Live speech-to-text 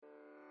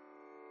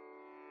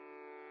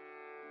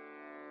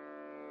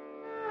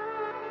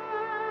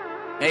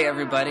Hey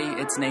everybody,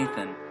 it's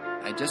Nathan.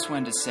 I just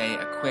wanted to say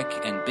a quick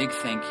and big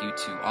thank you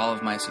to all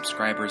of my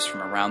subscribers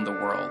from around the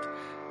world.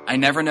 I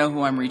never know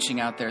who I'm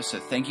reaching out there, so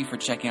thank you for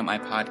checking out my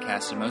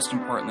podcast and most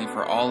importantly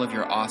for all of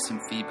your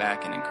awesome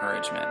feedback and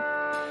encouragement.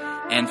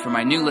 And for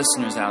my new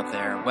listeners out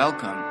there,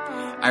 welcome.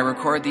 I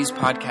record these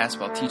podcasts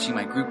while teaching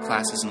my group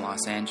classes in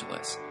Los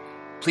Angeles.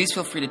 Please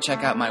feel free to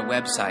check out my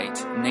website,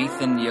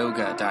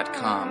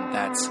 nathanyoga.com.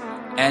 That's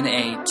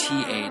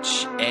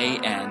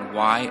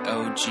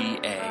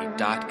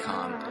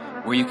nathanyoga.com,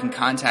 where you can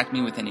contact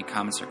me with any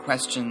comments or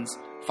questions,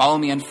 follow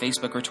me on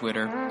Facebook or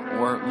Twitter,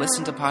 or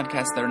listen to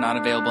podcasts that are not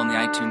available in the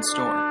iTunes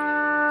store.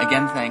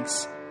 Again,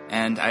 thanks,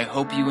 and I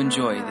hope you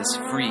enjoy this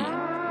free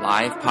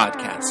live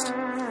podcast.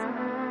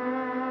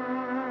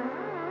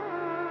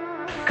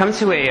 Come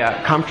to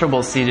a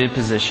comfortable seated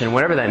position,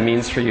 whatever that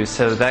means for you.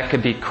 So that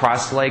could be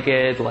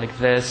cross-legged like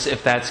this,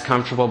 if that's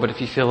comfortable. But if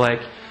you feel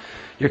like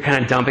you're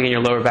kind of dumping in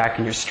your lower back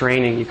and you're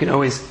straining, you can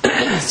always,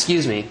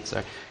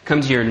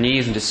 come to your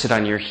knees and just sit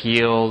on your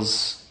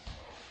heels.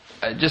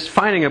 Just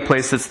finding a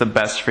place that's the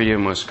best for you,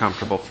 most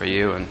comfortable for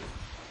you. And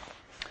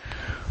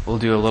we'll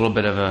do a little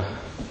bit of a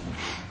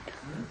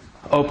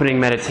opening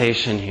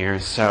meditation here.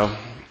 So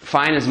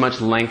find as much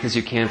length as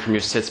you can from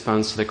your sits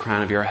bones to the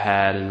crown of your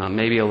head, and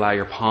maybe allow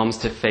your palms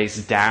to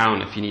face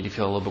down if you need to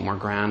feel a little bit more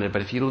grounded.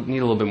 But if you need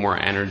a little bit more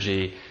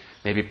energy,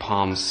 maybe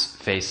palms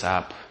face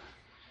up.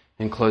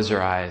 And close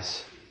your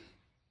eyes.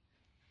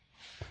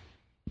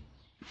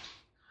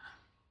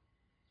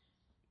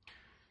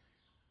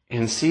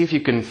 And see if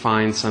you can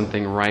find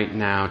something right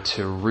now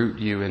to root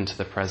you into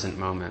the present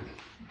moment.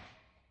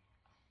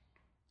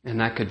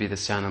 And that could be the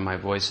sound of my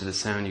voice or the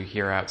sound you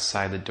hear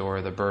outside the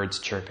door, the birds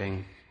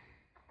chirping.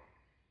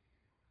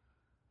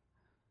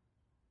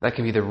 That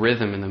can be the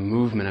rhythm and the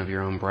movement of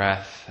your own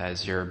breath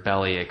as your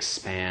belly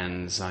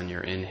expands on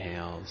your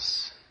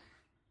inhales.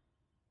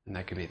 And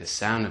that can be the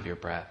sound of your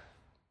breath.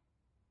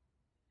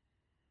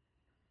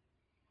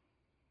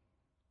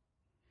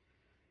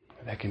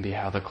 That can be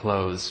how the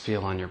clothes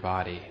feel on your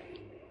body.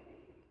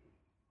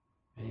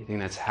 Anything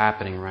that's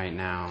happening right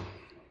now.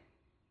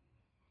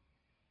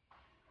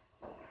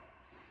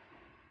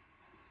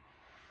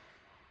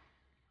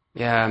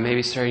 Yeah,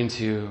 maybe starting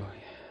to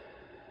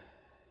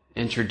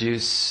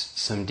introduce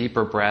some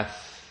deeper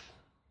breath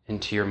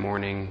into your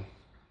morning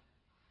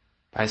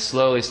by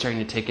slowly starting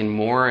to take in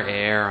more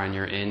air on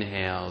your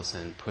inhales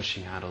and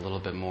pushing out a little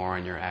bit more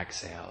on your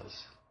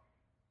exhales.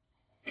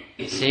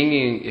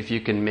 Seeing if you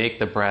can make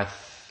the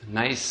breath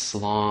nice,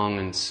 long,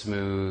 and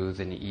smooth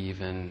and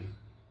even,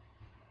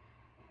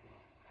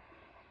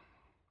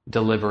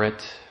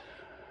 deliberate.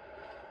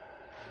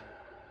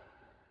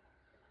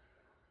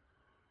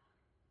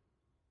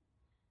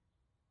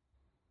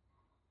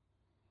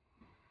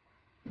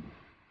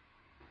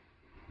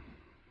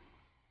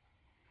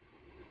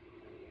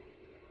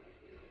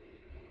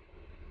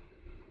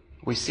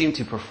 We seem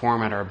to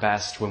perform at our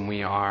best when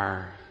we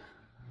are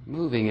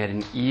moving at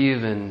an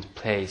even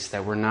pace,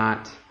 that we're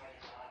not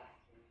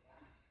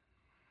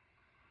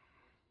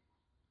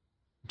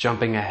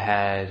jumping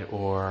ahead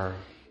or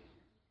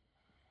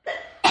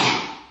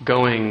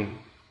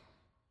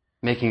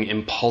making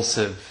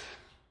impulsive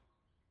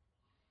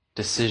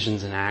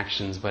decisions and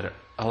actions, but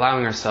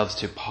allowing ourselves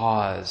to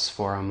pause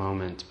for a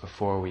moment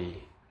before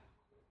we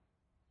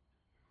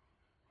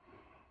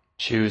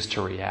choose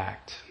to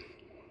react.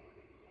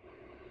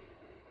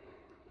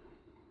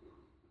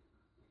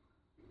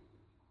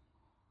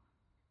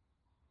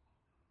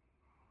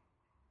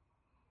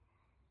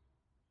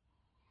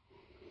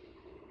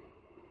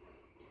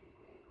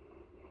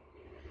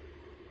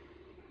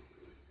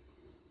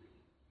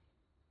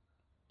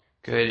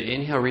 Good.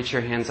 Inhale, reach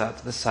your hands out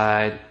to the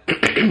side,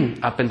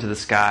 up into the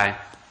sky,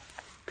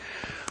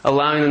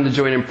 allowing them to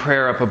join in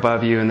prayer up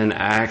above you, and then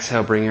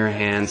exhale, bring your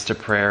hands to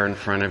prayer in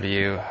front of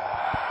you.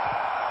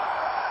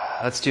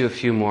 Let's do a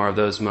few more of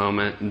those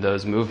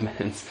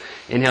movements.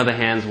 Inhale the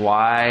hands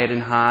wide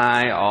and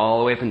high, all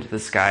the way up into the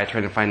sky,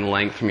 trying to find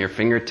length from your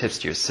fingertips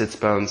to your sits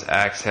bones.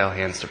 Exhale,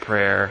 hands to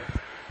prayer.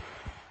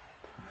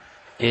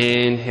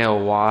 Inhale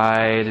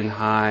wide and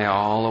high,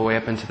 all the way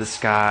up into the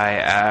sky.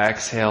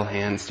 Exhale,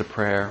 hands to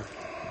prayer.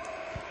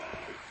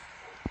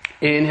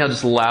 Inhale,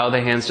 just allow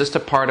the hands just to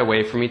part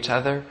away from each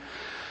other.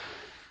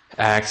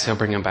 Exhale,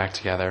 bring them back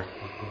together.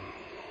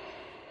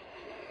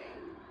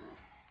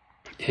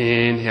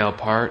 Inhale,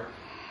 part.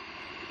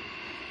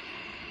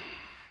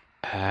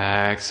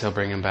 Exhale,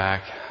 bring them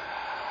back.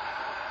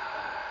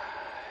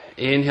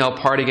 Inhale,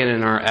 part again,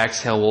 and our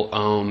exhale will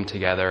Om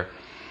together.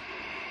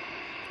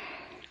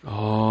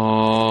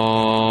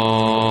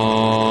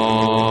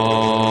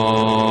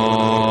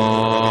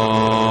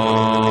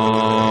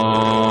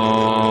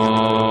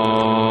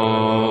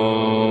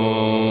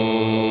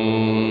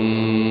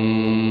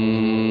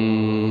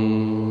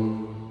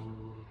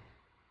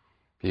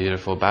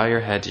 Beautiful. Bow your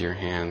head to your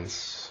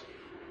hands.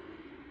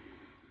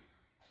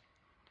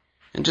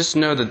 And just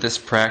know that this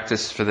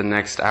practice for the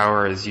next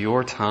hour is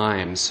your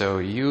time, so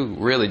you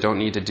really don't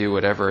need to do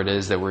whatever it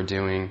is that we're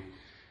doing.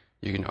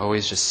 You can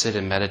always just sit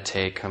and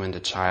meditate, come into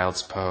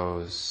child's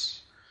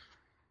pose,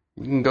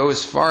 You can go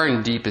as far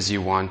and deep as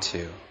you want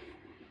to.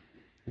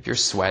 If you're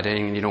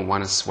sweating and you don't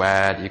want to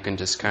sweat, you can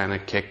just kind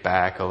of kick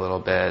back a little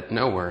bit.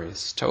 No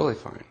worries. Totally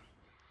fine.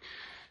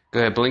 Go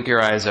ahead, blink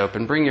your eyes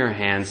open, bring your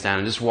hands down,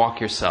 and just walk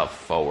yourself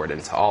forward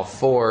into all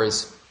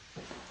fours.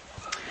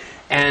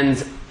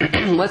 And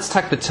let's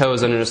tuck the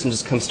toes under us and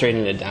just come straight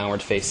into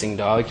downward facing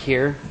dog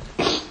here.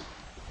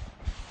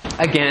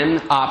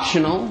 Again,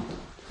 optional.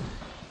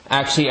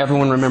 Actually,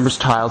 everyone remembers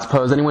child's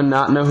pose. Anyone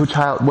not know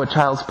what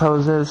child's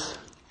pose is?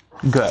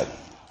 Good.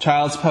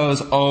 Child's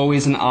pose,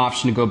 always an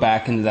option to go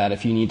back into that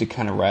if you need to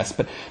kind of rest.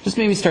 But just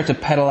maybe start to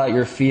pedal out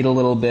your feet a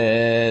little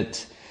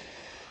bit.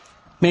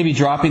 Maybe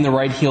dropping the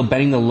right heel,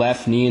 bending the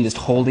left knee, and just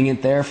holding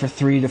it there for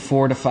 3 to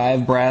 4 to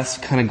 5 breaths.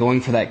 Kind of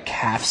going for that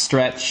calf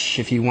stretch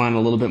if you want a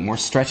little bit more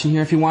stretch in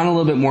here. If you want a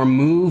little bit more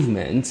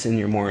movement in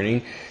your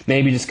morning,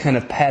 maybe just kind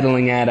of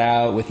pedaling that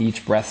out with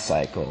each breath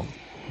cycle.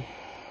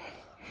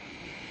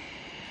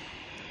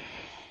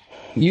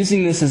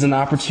 Using this as an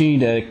opportunity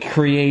to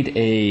create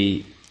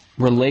a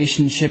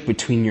relationship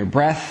between your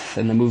breath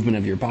and the movement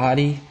of your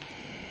body.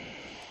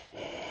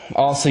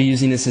 Also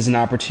using this as an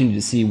opportunity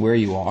to see where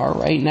you are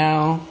right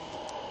now.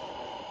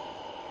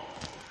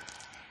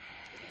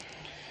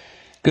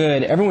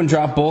 Good. Everyone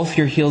drop both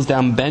your heels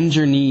down, bend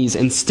your knees,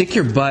 and stick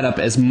your butt up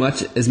as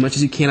much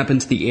as you can up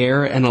into the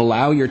air and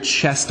allow your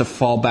chest to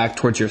fall back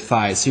towards your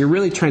thighs. So you're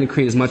really trying to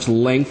create as much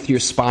length to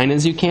your spine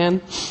as you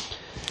can.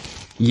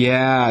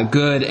 Yeah,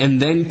 good. And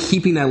then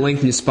keeping that length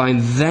in your spine,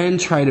 then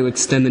try to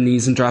extend the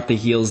knees and drop the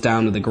heels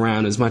down to the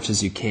ground as much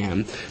as you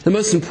can. The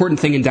most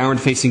important thing in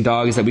downward facing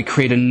dog is that we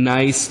create a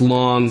nice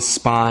long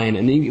spine.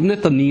 And even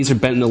if the knees are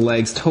bent in the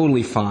legs,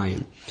 totally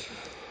fine.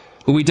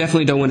 But we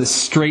definitely don't want to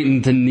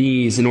straighten the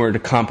knees in order to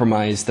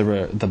compromise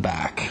the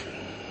back.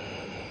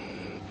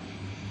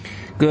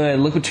 Good.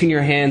 Look between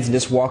your hands and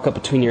just walk up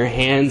between your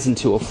hands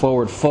into a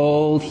forward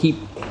fold.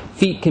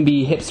 Feet can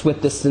be hips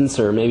width distance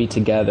or maybe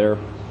together.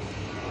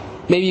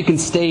 Maybe you can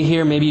stay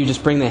here. Maybe you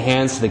just bring the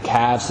hands to the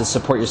calves to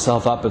support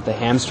yourself up if the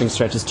hamstring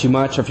stretches too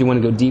much. Or if you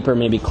want to go deeper,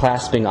 maybe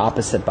clasping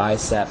opposite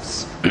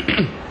biceps.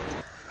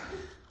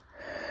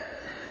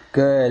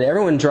 Good.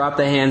 Everyone drop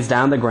the hands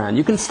down the ground.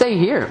 You can stay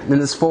here in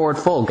this forward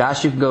fold.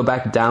 Gosh, you can go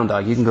back to down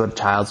dog. You can go to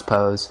child's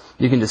pose.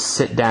 You can just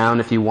sit down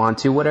if you want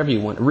to. Whatever you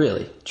want.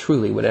 Really,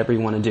 truly, whatever you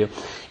want to do.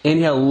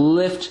 Inhale,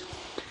 lift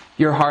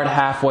your heart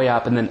halfway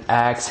up, and then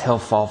exhale,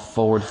 fall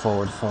forward,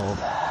 forward, fold.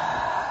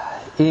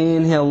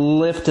 Inhale,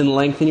 lift and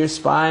lengthen your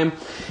spine.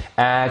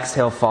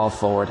 Exhale, fall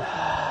forward.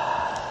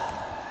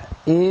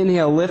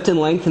 Inhale, lift and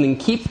lengthen, and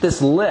keep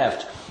this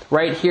lift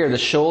right here. The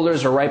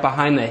shoulders are right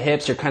behind the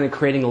hips. You're kind of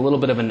creating a little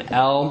bit of an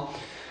L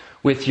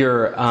with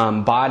your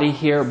body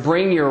here.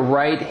 Bring your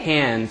right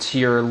hand to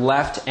your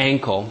left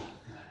ankle,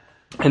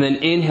 and then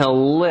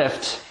inhale,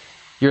 lift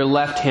your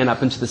left hand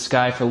up into the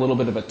sky for a little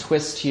bit of a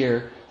twist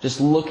here,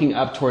 just looking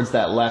up towards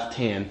that left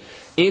hand.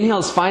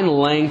 Inhales, find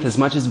length as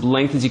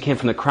you can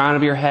from the crown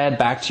of your head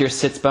back to your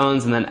sits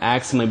bones, and then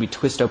exhale, maybe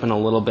twist open a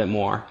little bit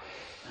more.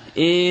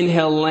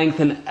 Inhale,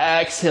 lengthen,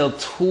 exhale,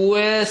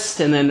 twist,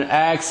 and then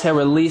exhale,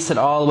 release it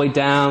all the way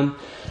down,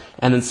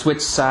 and then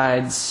switch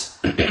sides.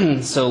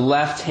 So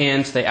left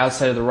hand to the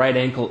outside of the right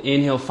ankle,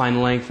 inhale,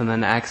 find length, and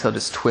then exhale,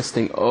 just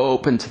twisting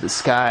open to the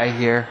sky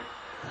here.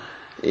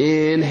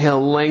 Inhale,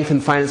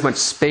 lengthen, find as much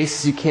space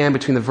as you can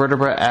between the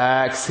vertebrae.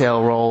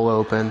 Exhale, roll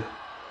open.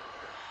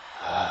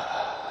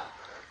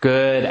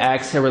 Good.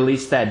 Exhale,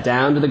 release that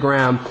down to the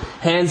ground.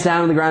 Hands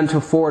down to the ground into a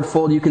forward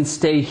fold. You can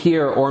stay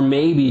here, or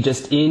maybe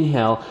just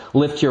inhale,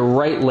 lift your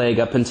right leg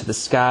up into the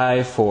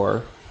sky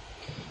for,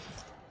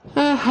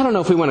 I don't know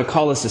if we want to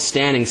call this a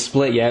standing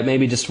split yet.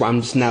 Maybe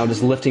I'm just now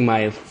lifting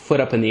my foot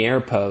up in the air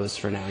pose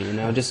for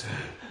now, just,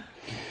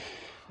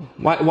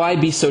 why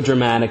be so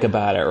dramatic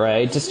about it,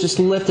 right? Just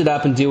lift it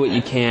up and do what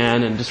you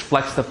can, and just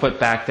flex the foot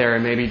back there,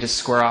 and maybe just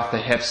square off the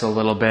hips a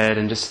little bit,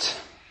 and just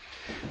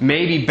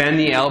maybe bend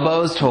the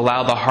elbows to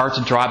allow the heart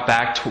to drop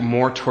back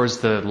more towards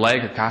the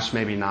leg. Or gosh,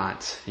 maybe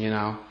not,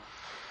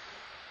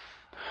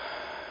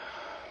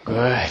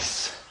 Good.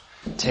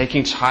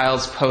 Taking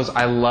child's pose.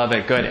 I love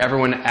it. Good.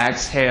 Everyone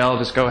exhale.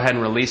 Just go ahead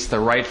and release the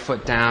right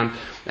foot down.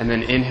 And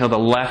then inhale the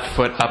left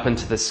foot up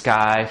into the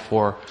sky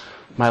for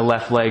my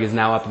left leg is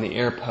now up in the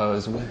air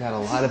pose. We've got a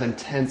lot of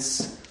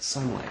intense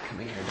sunlight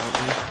coming here,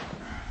 don't we?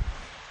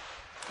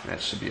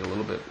 That should be a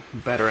little bit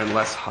better and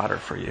less hotter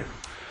for you.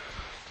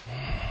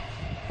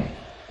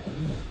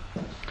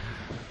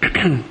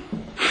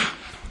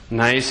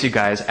 Nice, you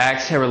guys.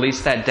 Exhale,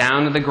 release that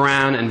down to the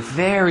ground, and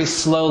very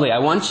slowly, I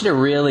want you to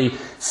really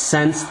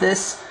sense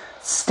this.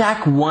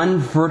 Stack one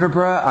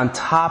vertebra on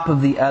top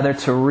of the other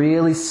to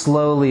really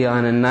slowly,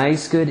 on a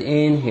nice good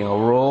inhale,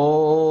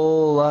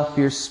 roll up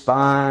your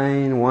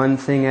spine one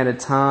thing at a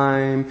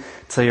time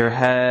till your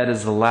head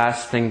is the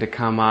last thing to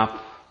come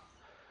up.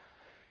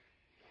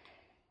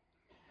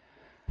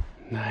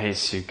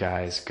 Nice, you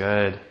guys.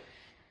 Good.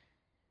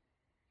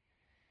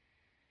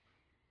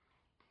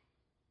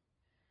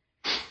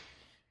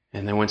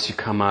 And then once you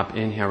come up,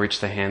 inhale, reach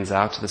the hands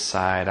out to the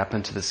side, up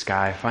into the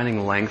sky,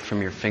 finding length from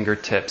your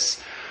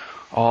fingertips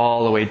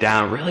all the way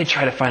down. Really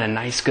try to find a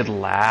nice good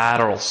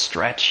lateral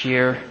stretch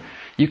here.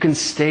 You can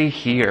stay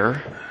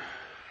here.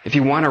 If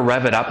you want to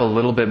rev it up a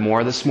little bit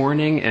more this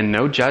morning, and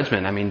no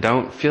judgment. I mean,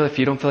 if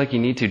you don't feel like you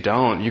need to,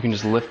 don't. You can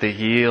just lift the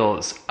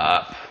heels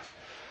up.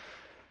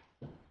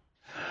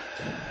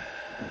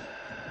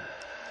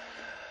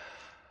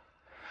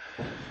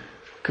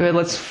 Good,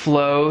 let's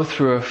flow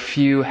through a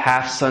few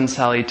half sun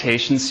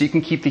salutations. So you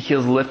can keep the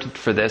heels lifted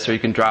for this, or you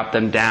can drop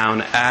them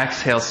down.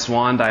 Exhale,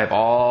 swan dive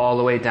all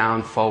the way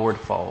down, forward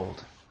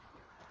fold.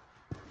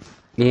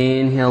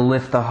 Inhale,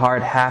 lift the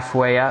heart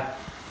halfway up.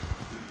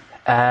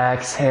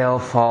 Exhale,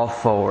 fall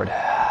forward.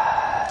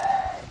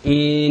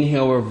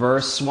 Inhale,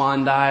 reverse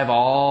swan dive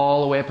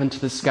all the way up into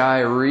the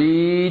sky,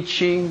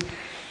 reaching.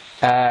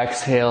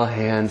 Exhale,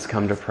 hands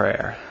come to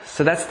prayer.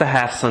 So that's the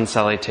half sun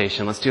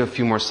salutation. Let's do a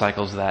few more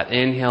cycles of that.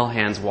 Inhale,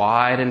 hands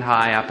wide and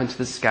high up into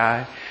the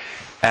sky.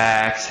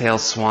 Exhale,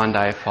 swan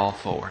dive, fall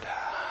forward.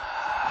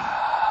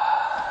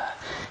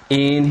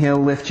 Inhale,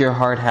 lift your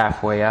heart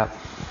halfway up.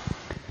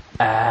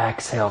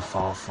 Exhale,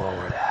 fall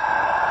forward.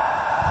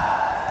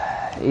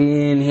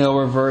 Inhale,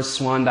 reverse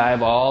swan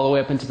dive all the way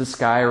up into the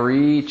sky,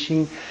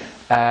 reaching.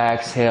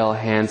 Exhale,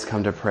 hands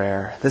come to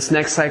prayer. This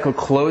next cycle,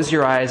 close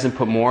your eyes and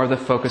put more of the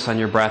focus on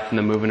your breath and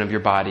the movement of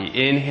your body.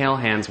 Inhale,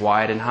 hands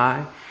wide and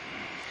high.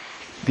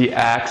 The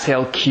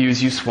exhale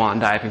cues you swan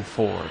diving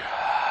forward.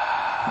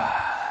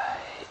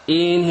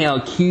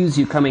 Inhale cues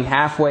you coming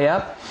halfway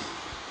up.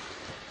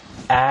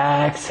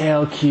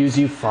 Exhale cues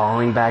you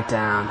falling back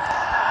down.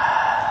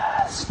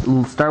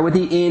 Start with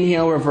the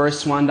inhale,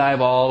 reverse swan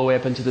dive all the way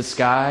up into the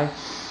sky.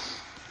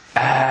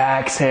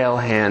 Exhale,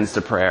 hands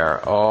to prayer.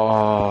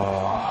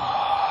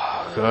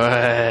 Oh,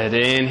 good.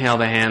 Inhale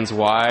the hands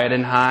wide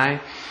and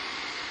high.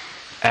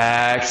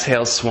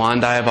 Exhale, swan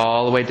dive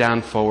all the way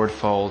down, forward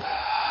fold.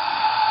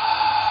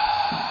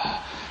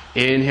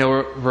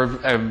 Inhale,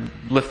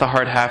 lift the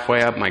heart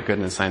halfway up. My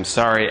goodness, I'm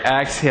sorry.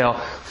 Exhale,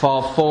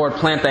 fall forward,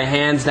 plant the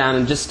hands down,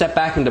 and just step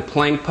back into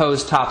plank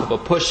pose, top of a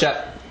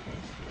push-up.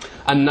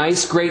 A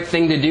nice, great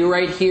thing to do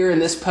right here in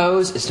this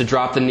pose is to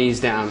drop the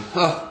knees down.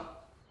 Oh,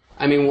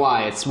 I mean,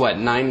 why? It's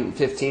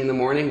 9:15 in the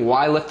morning?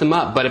 Why lift them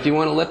up? But if you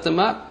want to lift them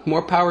up,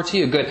 more power to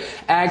you. Good.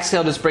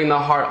 Exhale, just bring the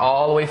heart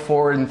all the way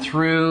forward and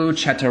through,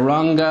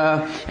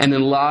 chaturanga, and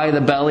then lie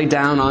the belly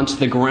down onto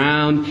the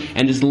ground,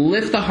 and just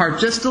lift the heart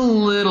just a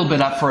little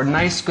bit up for a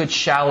nice, good,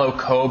 shallow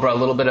cobra, a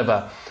little bit of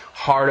a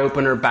heart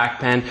opener, back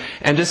bend,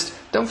 and just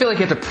don't feel like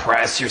you have to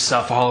press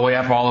yourself all the way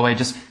up, all the way.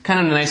 Just kind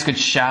of a nice, good,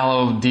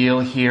 shallow deal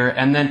here.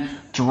 And then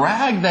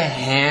drag the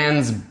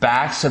hands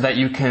back so that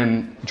you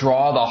can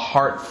draw the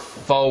heart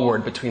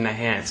forward between the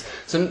hands.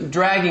 So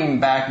dragging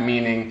back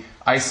meaning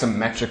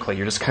isometrically.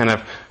 You're just kind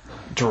of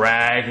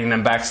dragging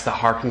them back so the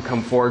heart can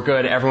come forward.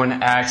 Good.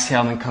 Everyone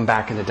exhale and then come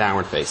back into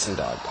downward facing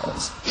dog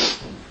pose.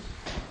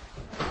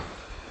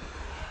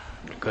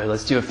 Good.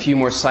 Let's do a few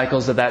more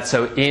cycles of that.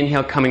 So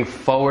inhale, coming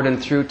forward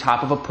and through,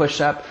 top of a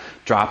push-up.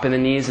 Dropping the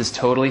knees is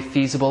totally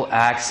feasible.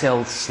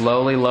 Exhale,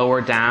 slowly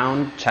lower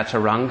down,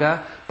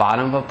 chaturanga,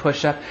 bottom of a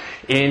push-up.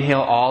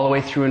 Inhale all the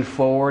way through and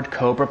forward,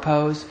 cobra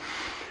pose.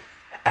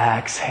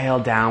 Exhale,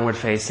 downward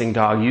facing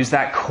dog. Use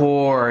that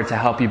core to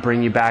help you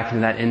bring you back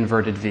into that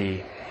inverted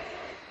V.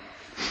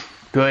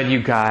 Good,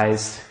 you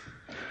guys.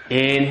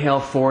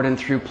 Inhale forward and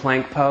through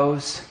plank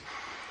pose.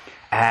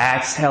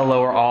 Exhale,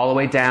 lower all the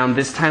way down.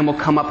 This time we'll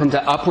come up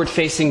into upward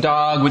facing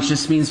dog, which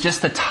just means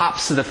just the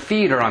tops of the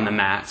feet are on the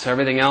mat. So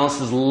everything else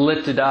is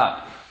lifted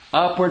up.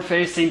 Upward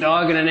facing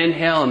dog and an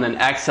inhale, and then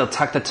exhale,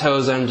 tuck the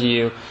toes under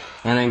you,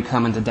 and then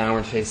come into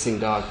downward facing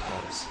dog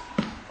pose.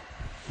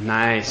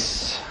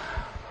 Nice.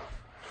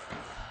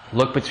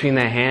 Look between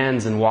the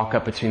hands and walk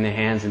up between the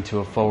hands into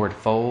a forward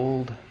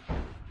fold.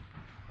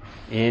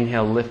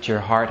 Inhale, lift your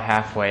heart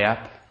halfway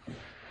up.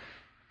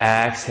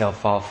 Exhale,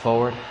 fall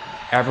forward.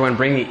 Everyone,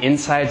 bring the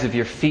insides of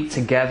your feet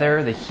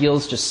together, the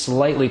heels just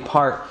slightly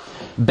part.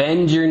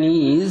 Bend your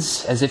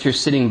knees as if you're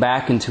sitting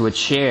back into a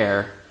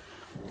chair.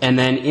 And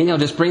then inhale,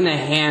 just bring the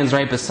hands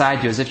right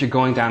beside you as if you're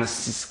going down a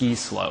ski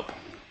slope.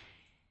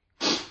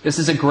 This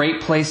is a great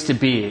place to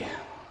be.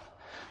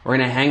 We're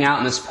going to hang out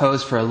in this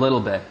pose for a little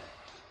bit.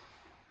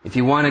 If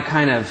you want to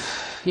kind of,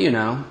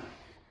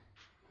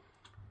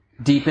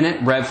 deepen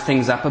it, rev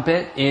things up a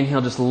bit.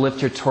 Inhale, just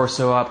lift your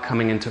torso up,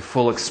 coming into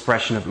full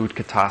expression of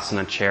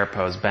Utkatasana chair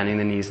pose, bending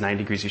the knees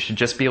 90 degrees. You should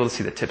just be able to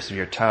see the tips of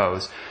your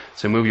toes.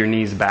 So move your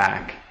knees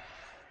back.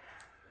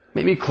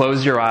 Maybe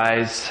close your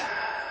eyes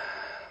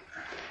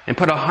and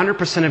put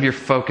 100% of your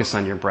focus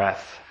on your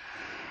breath.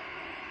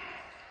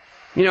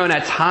 And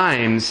at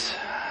times,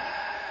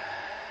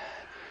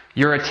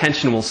 your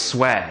attention will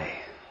sway,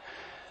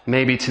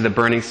 maybe to the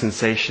burning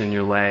sensation in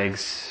your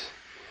legs.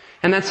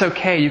 And that's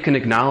okay. You can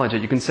acknowledge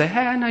it. You can say,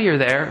 hey, I know you're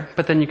there.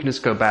 But then you can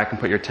just go back and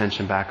put your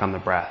attention back on the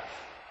breath.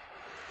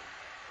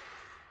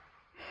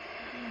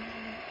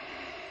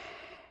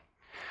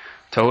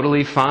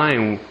 Totally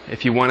fine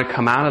if you want to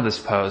come out of this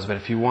pose. But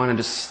if you want to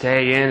just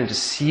stay in and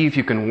just see if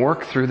you can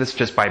work through this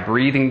just by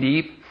breathing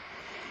deep,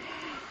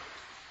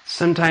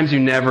 sometimes you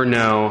never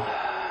know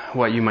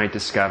what you might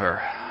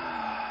discover.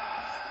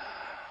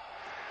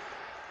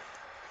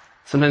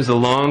 Sometimes the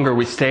longer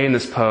we stay in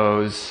this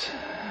pose,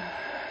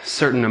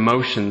 certain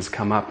emotions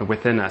come up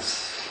within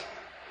us.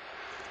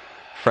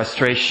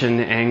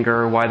 Frustration,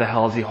 anger, why the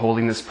hell is he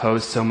holding this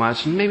pose so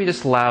much? And maybe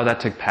just allow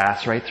that to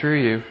pass right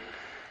through you.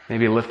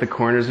 Maybe lift the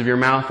corners of your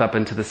mouth up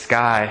into the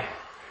sky.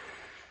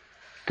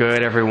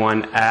 Good,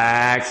 everyone.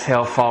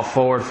 Exhale, fall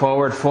forward,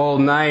 forward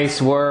fold.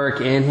 Nice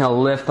work.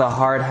 Inhale, lift the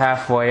heart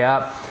halfway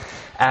up.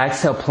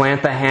 Exhale,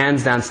 plant the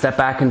hands down, step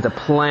back into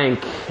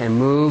plank, and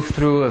move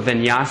through a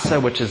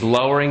vinyasa, which is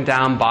lowering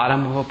down,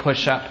 bottom of a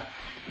push-up.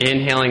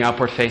 Inhaling,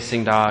 upward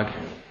facing dog.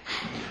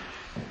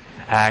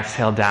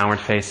 Exhale, downward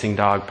facing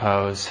dog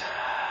pose.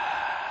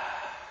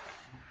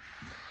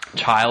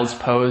 Child's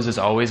pose is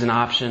always an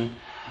option.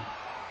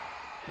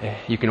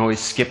 You can always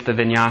skip the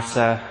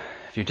vinyasa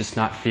if you're just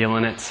not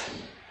feeling it.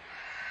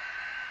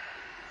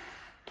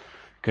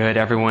 Good,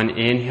 everyone.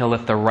 Inhale,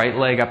 lift the right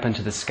leg up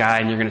into the sky,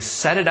 and you're going to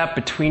set it up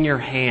between your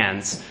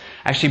hands.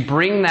 Actually,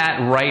 bring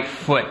that right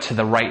foot to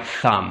the right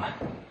thumb.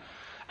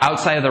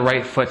 Outside of the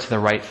right foot to the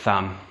right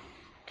thumb.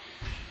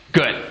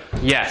 Good.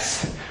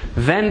 Yes.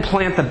 Then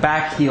plant the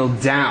back heel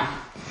down.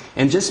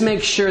 And just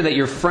make sure that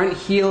your front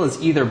heel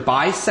is either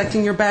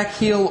bisecting your back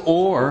heel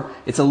or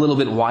it's a little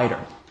bit wider.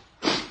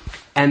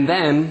 And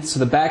then, so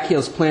the back heel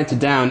is planted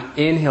down,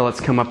 inhale, let's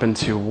come up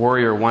into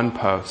Warrior One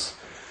pose.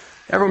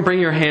 Everyone bring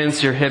your hands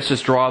to your hips,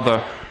 just draw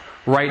the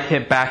right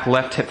hip back,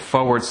 left hip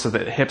forward so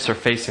that hips are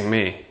facing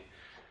me.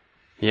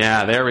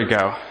 Yeah, there we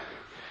go.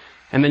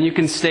 And then you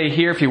can stay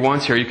here if you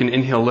want to, or you can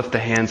inhale, lift the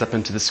hands up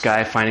into the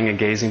sky, finding a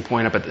gazing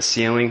point up at the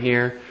ceiling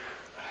here.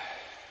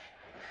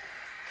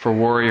 For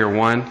Warrior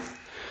One.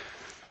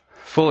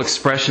 Full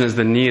expression as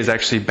the knee is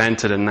actually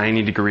bent at a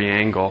 90-degree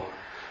angle.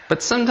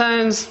 But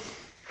sometimes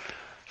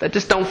that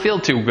just don't feel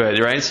too good,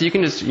 right? So you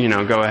can just,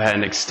 go ahead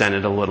and extend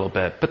it a little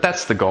bit. But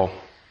that's the goal.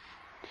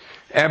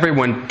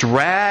 Everyone,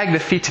 drag the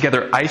feet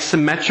together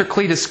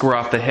isometrically to square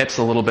off the hips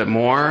a little bit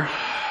more.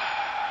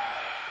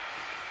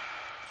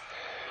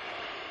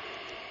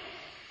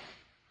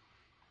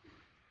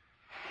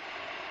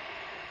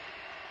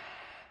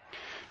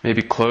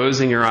 Maybe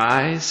closing your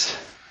eyes.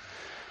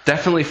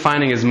 Definitely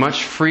finding as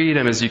much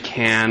freedom as you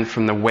can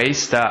from the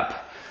waist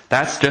up.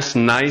 That's just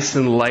nice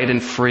and light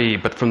and free.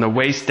 But from the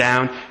waist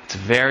down, it's a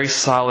very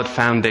solid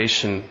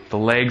foundation. The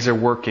legs are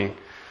working.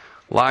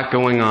 A lot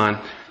going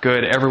on.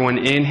 Good. Everyone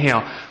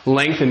inhale.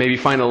 Lengthen. Maybe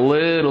find a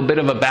little bit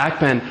of a back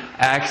bend.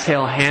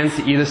 Exhale. Hands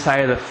to either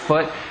side of the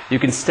foot. You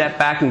can step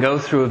back and go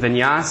through a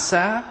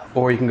vinyasa.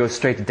 Or you can go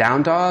straight to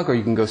down dog. Or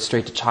you can go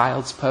straight to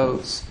child's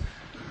pose.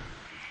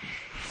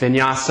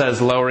 Vinyasa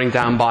is lowering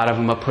down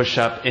bottom of a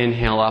push-up.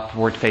 Inhale,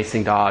 upward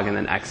facing dog. And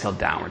then exhale,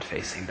 downward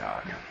facing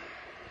dog.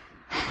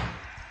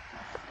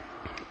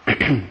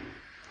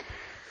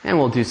 And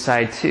we'll do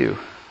side two.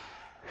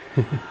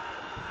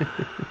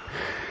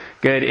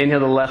 Good. Inhale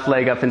the left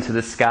leg up into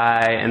the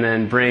sky and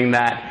then bring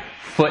that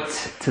foot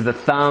to the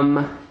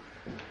thumb,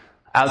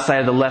 outside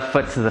of the left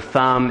foot to the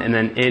thumb, and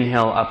then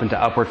inhale up into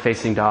upward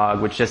facing dog,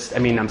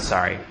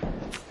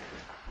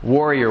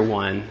 Warrior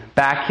One.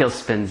 Back heel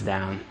spins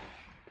down.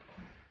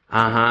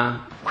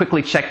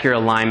 Quickly check your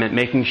alignment,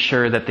 making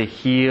sure that the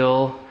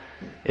heel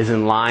is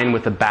in line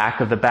with the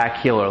back of the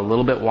back heel or a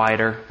little bit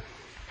wider.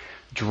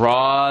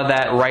 Draw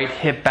that right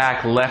hip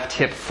back, left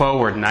hip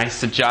forward.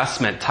 Nice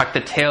adjustment. Tuck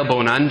the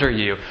tailbone under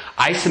you.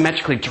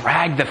 Isometrically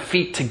drag the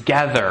feet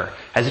together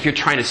as if you're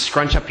trying to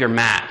scrunch up your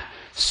mat.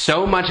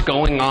 So much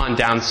going on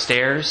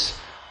downstairs.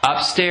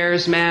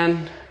 Upstairs,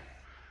 man,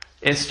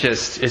 it's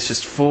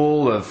just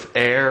full of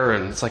air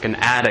and it's like an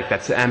attic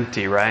that's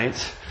empty, right?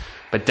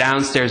 But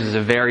downstairs is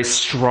a very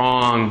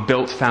strong,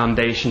 built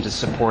foundation to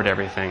support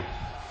everything.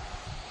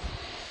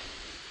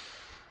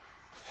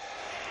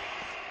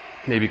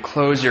 Maybe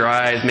close your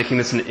eyes, making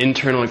this an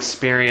internal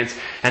experience.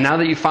 And now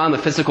that you found the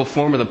physical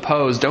form of the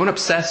pose, don't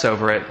obsess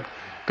over it.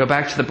 Go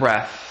back to the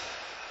breath.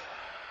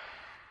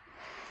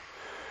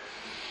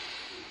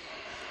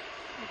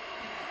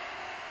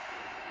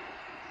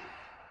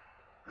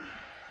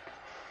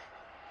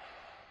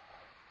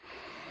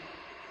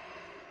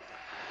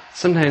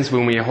 Sometimes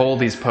when we hold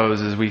these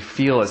poses, we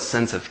feel a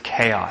sense of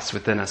chaos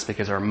within us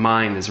because our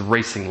mind is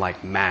racing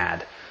like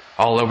mad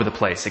all over the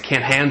place. It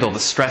can't handle the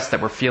stress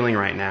that we're feeling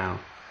right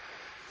now.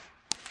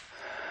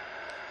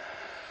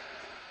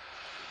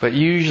 But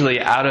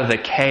usually out of the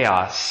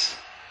chaos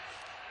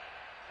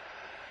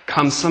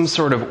comes some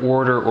sort of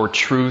order or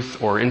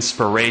truth or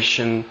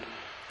inspiration.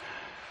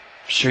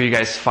 I'm sure you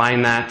guys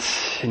find that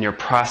in your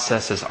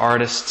process as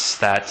artists,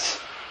 that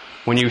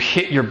when you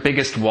hit your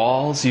biggest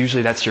walls,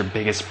 usually that's your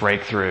biggest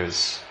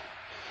breakthroughs.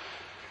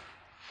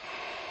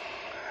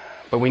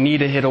 But we need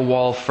to hit a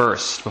wall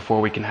first before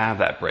we can have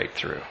that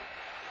breakthrough.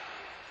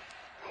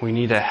 We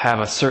need to have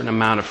a certain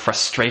amount of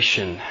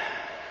frustration.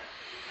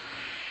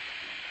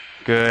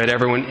 Good.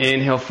 Everyone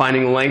inhale,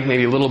 finding length,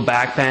 maybe a little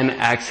back bend.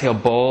 Exhale,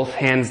 both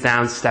hands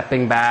down,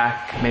 stepping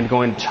back. Maybe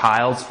going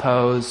child's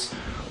pose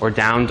or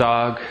down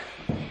dog.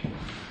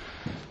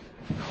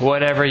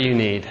 Whatever you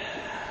need.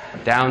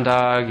 Down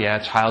dog, yeah,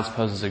 child's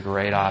pose is a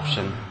great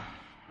option.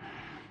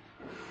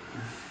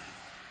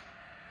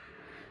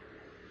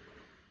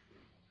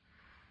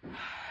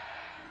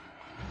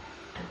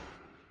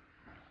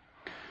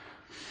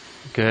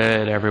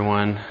 Good,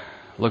 everyone.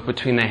 Look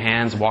between the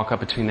hands, walk up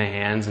between the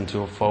hands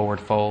into a forward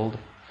fold.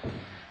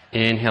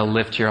 Inhale,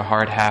 lift your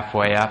heart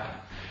halfway up.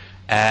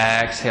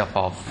 Exhale,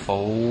 fall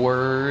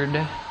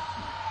forward.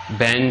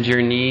 Bend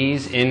your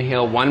knees.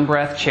 Inhale, one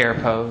breath, chair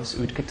pose,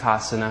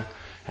 Utkatasana.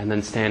 And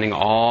then standing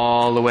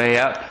all the way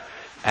up.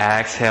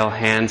 Exhale,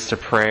 hands to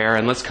prayer.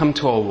 And let's come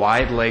to a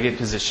wide-legged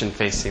position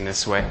facing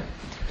this way.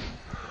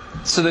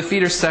 So the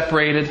feet are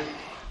separated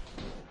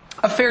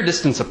a fair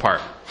distance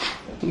apart.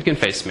 You can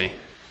face me.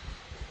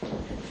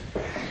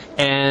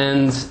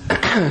 And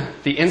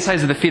the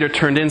insides of the feet are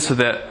turned in so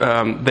that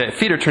the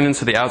feet are turned in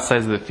so the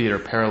outsides of the feet are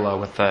parallel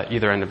with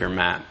either end of your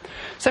mat.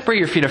 Separate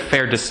your feet a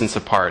fair distance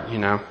apart,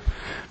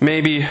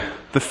 Maybe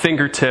the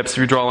fingertips, if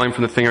you draw a line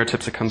from the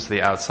fingertips, it comes to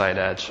the outside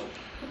edge.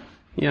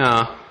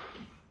 Yeah.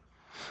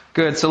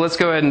 Good. So let's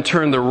go ahead and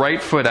turn the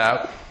right foot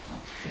out.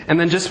 And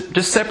then just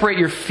separate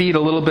your feet a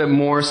little bit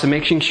more, so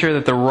making sure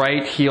that the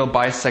right heel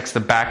bisects the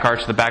back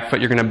arch of the back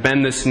foot. You're going to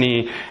bend this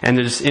knee and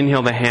then just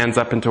inhale the hands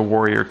up into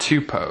Warrior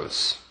Two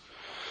pose.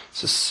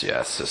 So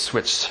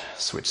switch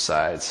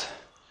sides.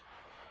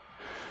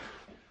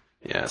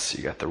 Yes,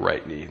 you got the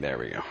right knee. There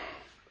we go.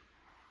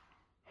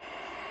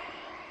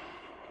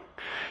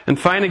 And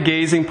find a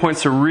gazing point,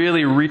 so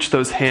really reach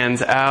those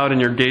hands out,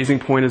 and your gazing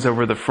point is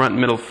over the front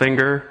middle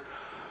finger.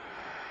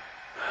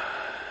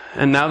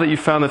 And now that you've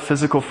found the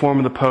physical form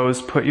of the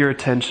pose, put your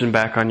attention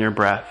back on your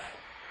breath.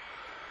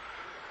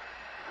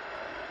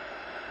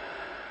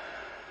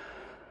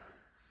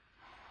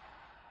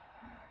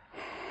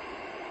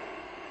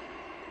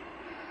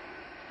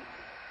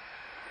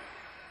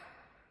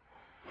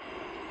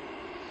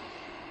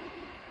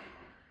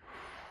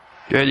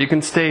 Good, you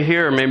can stay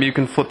here, or maybe you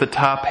can flip the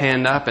top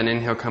hand up and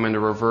inhale, come into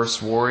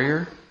reverse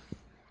warrior.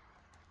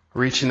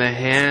 Reaching the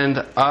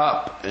hand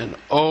up and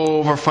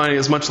over, finding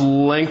as much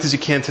length as you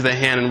can to the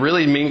hand, and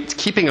really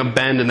keeping a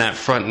bend in that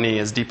front knee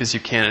as deep as you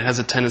can. It has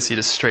a tendency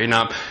to straighten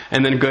up.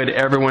 And then good,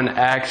 everyone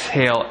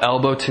exhale,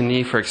 elbow to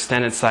knee for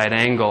extended side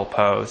angle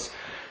pose.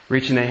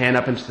 Reaching the hand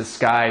up into the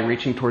sky,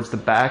 reaching towards the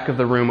back of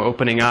the room,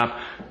 opening up.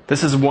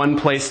 This is one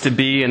place to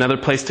be. Another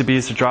place to be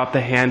is to drop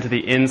the hand to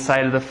the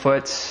inside of the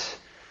foot.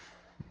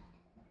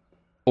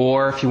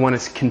 Or if you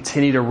want to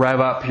continue to rev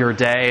up your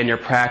day and your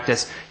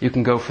practice, you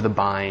can go for the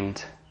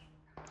bind.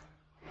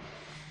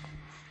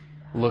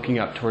 Looking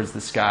up towards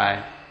the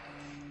sky.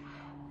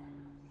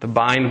 The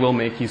bind will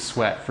make you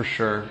sweat for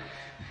sure.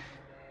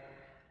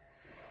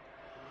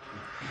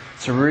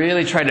 So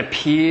really try to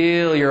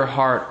peel your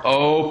heart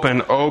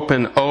open,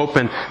 open,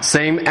 open.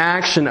 Same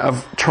action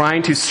of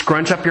trying to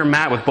scrunch up your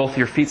mat with both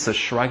your feet, so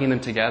shrugging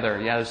them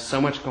together. Yeah, there's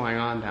so much going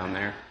on down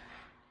there.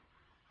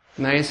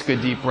 Nice,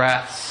 good deep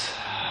breaths.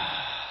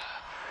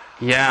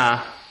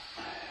 Yeah,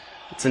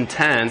 it's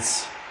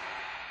intense.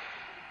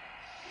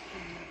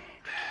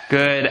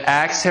 Good.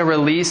 Exhale,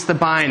 release the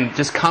bind.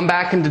 Just come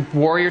back into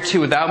Warrior Two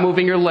without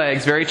moving your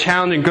legs. Very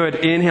challenging. Good.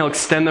 Inhale,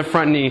 extend the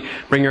front knee.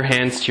 Bring your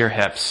hands to your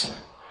hips.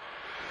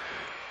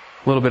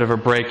 A little bit of a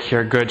break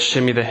here. Good.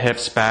 Shimmy the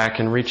hips back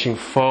and reaching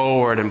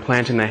forward and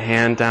planting the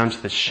hand down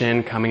to the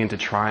shin, coming into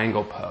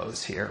triangle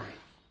pose here.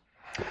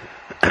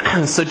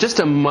 So just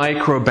a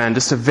micro bend,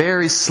 just a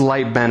very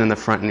slight bend in the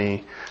front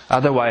knee.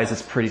 Otherwise,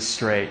 it's pretty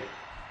straight.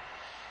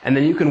 And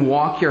then you can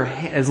walk your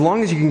hand, as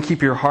long as you can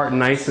keep your heart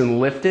nice and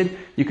lifted,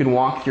 you can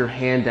walk your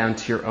hand down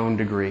to your own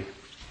degree.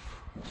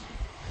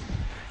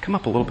 Come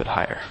up a little bit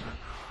higher.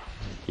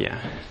 Yeah,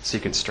 so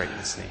you can straighten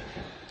this knee.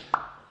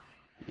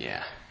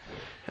 Yeah.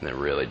 And then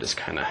really just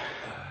kind of,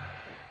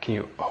 can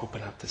you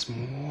open up this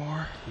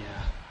more?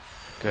 Yeah.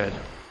 Good.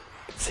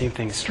 Same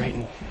thing,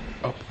 straighten.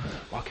 Oh,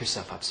 walk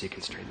yourself up so you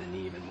can straighten the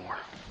knee even more.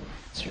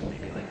 So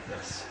maybe like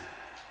this.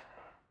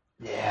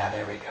 Yeah,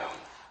 there we go.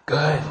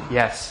 Good.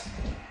 Yes.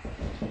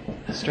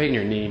 Straighten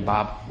your knee,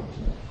 Bob.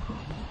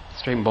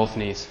 Straighten both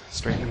knees.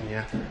 Straighten them,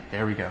 yeah.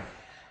 There we go.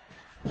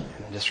 And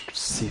then just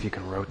see if you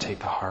can rotate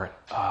the heart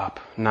up.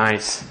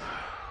 Nice.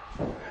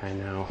 I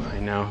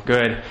know.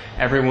 Good.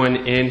 Everyone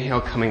inhale,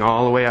 coming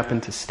all the way up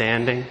into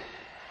standing.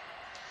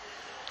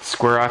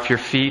 Square off your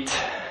feet.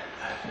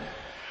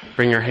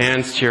 Bring your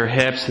hands to your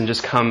hips and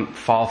just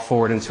fall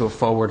forward into a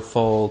forward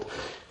fold.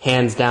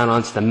 Hands down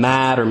onto the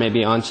mat or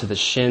maybe onto the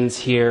shins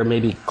here,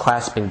 maybe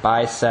clasping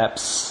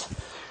biceps.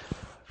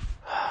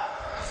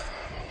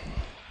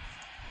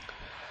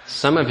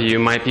 Some of you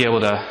might be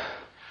able to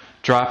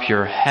drop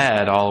your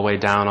head all the way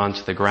down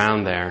onto the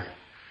ground there.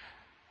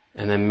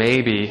 And then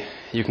maybe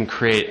you can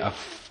create a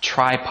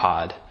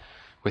tripod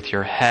with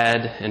your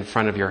head in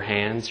front of your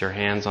hands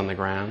on the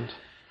ground.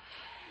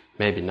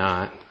 Maybe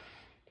not.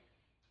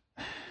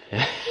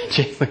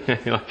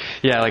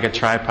 Yeah, like a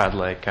tripod,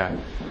 like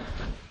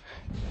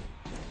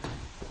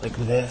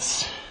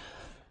this.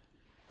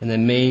 And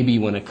then maybe you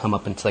want to come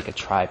up into like a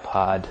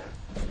tripod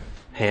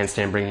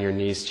handstand, bringing your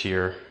knees to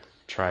your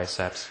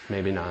triceps.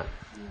 Maybe not.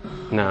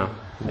 No.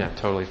 Yeah,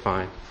 totally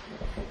fine.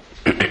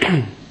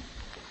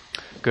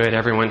 Good.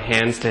 Everyone,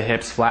 hands to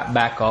hips, flat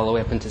back all the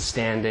way up into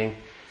standing.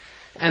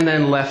 And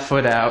then left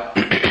foot out.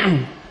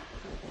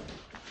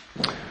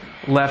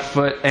 Left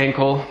foot,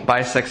 ankle,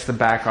 bisects the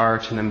back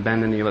arch, and then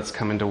bend the knee. Let's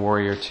come into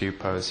warrior two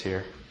pose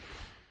here.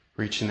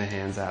 Reaching the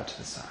hands out to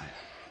the side.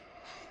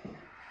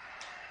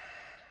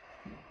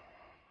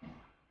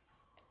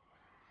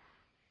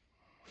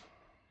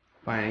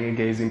 Finding a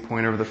gazing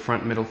point over the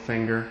front middle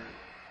finger.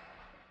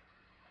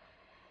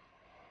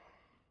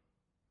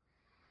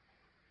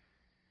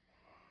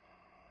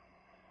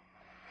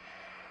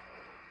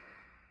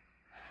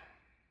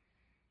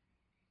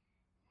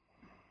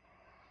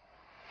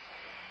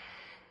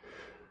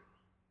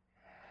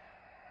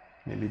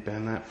 Maybe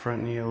bend that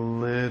front knee a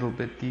little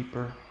bit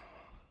deeper.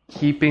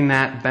 Keeping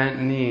that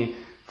bent knee,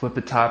 flip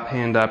the top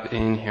hand up,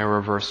 inhale,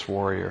 reverse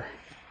warrior.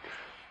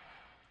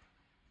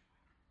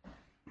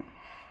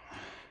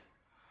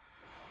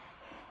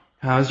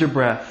 How's your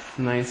breath?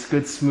 Nice,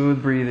 good,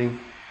 smooth breathing.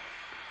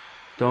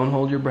 Don't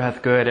hold your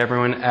breath. Good.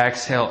 Everyone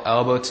exhale,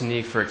 elbow to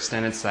knee for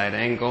extended side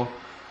angle.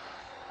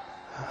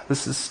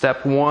 This is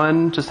step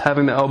one, just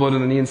having the elbow to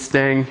the knee and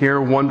staying here.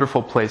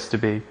 Wonderful place to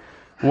be.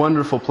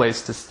 Wonderful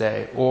place to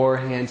stay. Or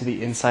hand to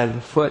the inside of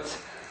the foot.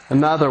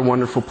 Another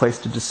wonderful place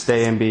to just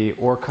stay and be.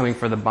 Or coming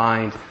for the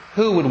bind.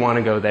 Who would want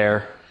to go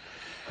there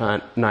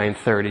at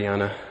 9:30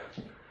 on a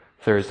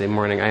Thursday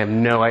morning? I have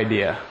no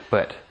idea.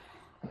 But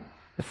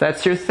if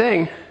that's your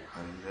thing.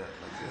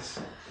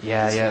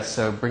 Yeah,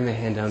 so bring the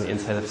hand down the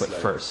inside of the foot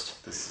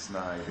first. This is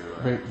not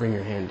ideal. Bring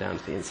your hand down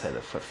to the inside of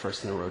the foot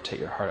first and then rotate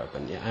your heart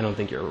open. Yeah, I don't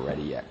think you're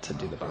ready yet to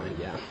do the bind.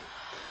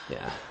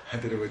 Yeah. I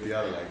did it with the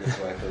other leg, that's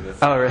why I thought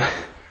that's... Oh, really?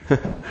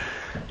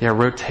 Yeah,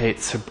 rotate.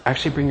 So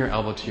actually bring your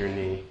elbow to your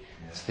knee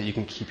so that you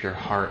can keep your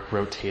heart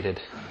rotated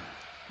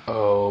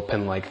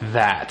open like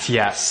that.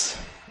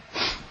 Yes.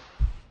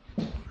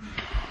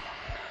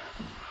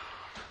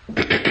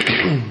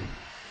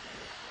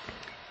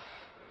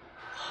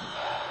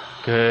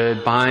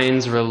 Good.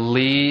 Binds,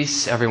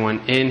 release. Everyone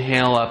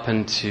inhale up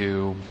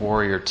into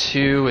warrior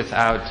two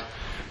without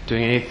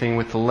doing anything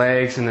with the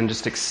legs, and then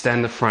just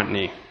extend the front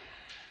knee.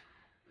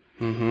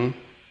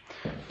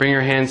 Bring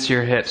your hands to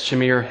your hips.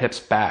 Shimmy your hips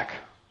back.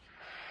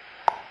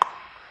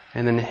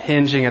 And then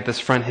hinging at this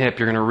front hip,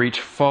 you're going to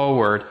reach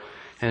forward,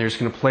 and you're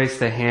just going to place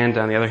the hand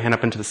down, the other hand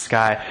up into the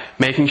sky,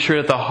 making sure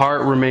that the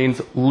heart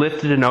remains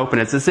lifted and open.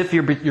 It's as if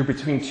you're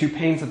between two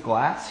panes of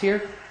glass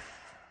here.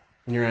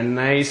 And you're a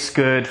nice,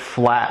 good,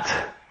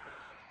 flat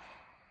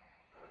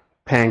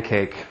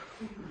pancake.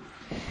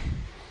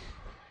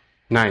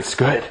 Nice,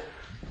 good.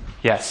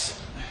 Yes.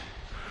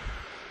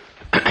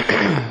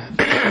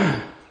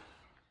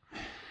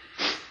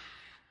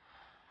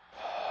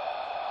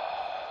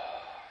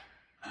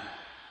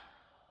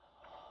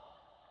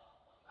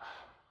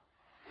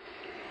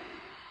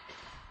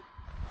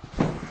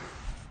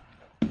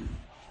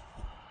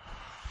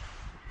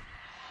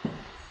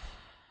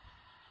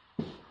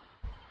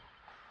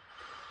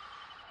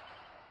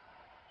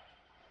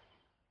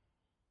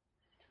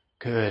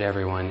 Good,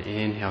 everyone.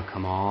 Inhale,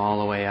 come all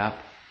the way up.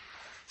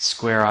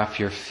 Square off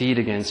your feet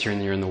again, so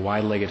you're in the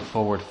wide-legged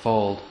forward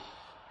fold.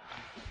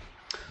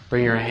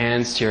 Bring your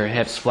hands to your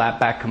hips, flat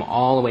back, come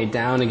all the way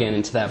down again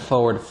into that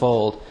forward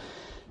fold.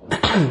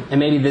 And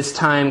maybe this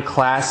time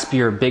clasp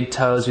your big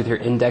toes with your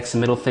index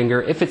and middle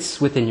finger, if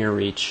it's within your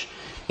reach.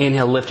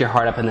 Inhale, lift your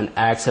heart up, and then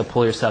exhale,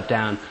 pull yourself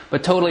down.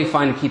 But totally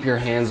fine to keep your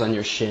hands on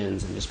your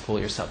shins and just pull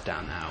yourself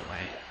down that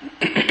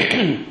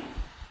way.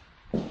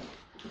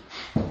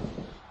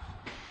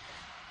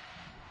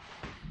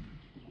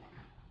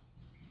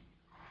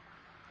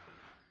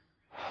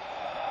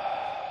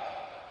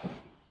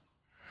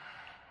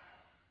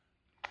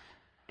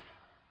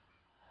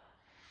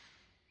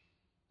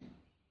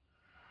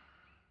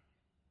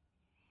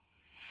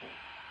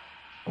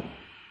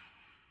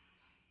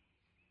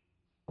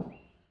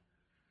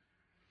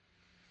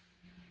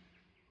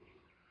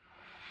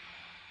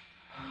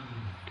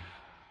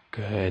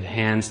 Good.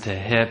 Hands to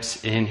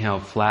hips. Inhale,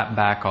 flat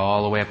back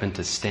all the way up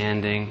into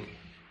standing.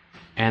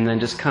 And then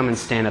just come and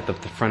stand up at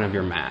the front of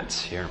your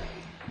mats here.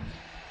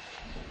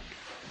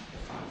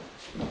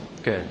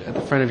 Good. At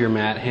the front of your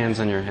mat, hands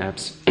on your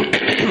hips.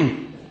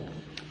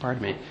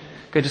 Pardon me.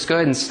 Good. Just go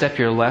ahead and step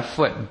your left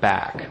foot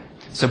back.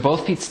 So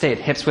both feet stay at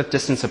hips width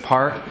distance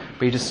apart,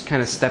 but you just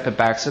kind of step it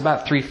back. So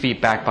about 3 feet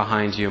back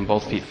behind you and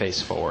both feet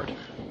face forward.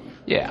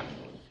 Yeah.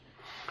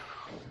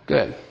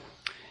 Good.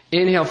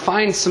 Inhale,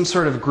 find some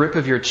sort of grip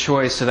of your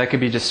choice. So that could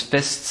be just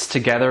fists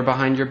together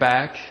behind your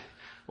back,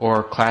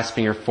 or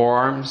clasping your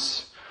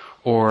forearms,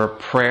 or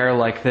prayer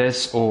like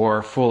this,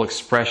 or full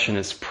expression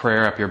is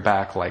prayer up your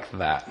back like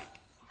that.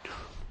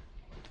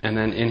 And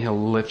then inhale,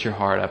 lift your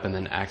heart up, and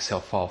then exhale,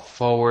 fall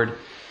forward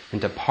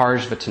into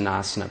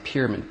Parsvattanasana,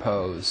 pyramid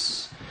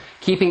pose.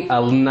 Keeping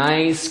a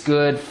nice,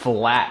 good,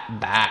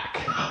 flat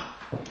back.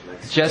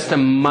 Just a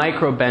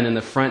micro bend in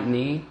the front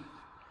knee.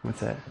 What's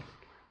that?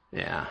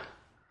 Yeah.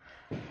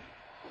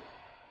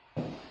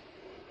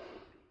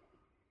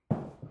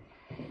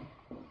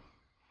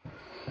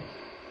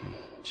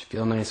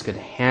 Feel a nice good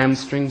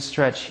hamstring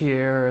stretch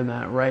here in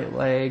that right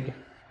leg.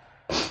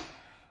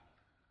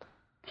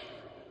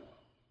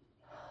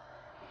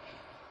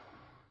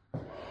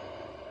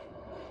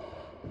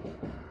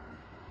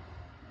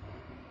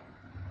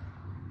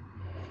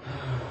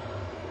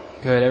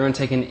 Good. Everyone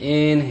take an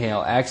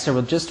inhale. Exhale.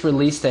 We'll just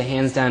release the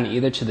hands down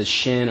either to the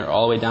shin or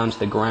all the way down to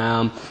the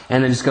ground.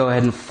 And then just go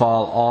ahead and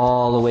fall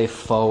all the way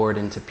forward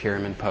into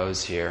pyramid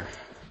pose here.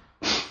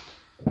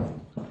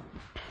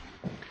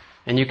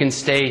 And you can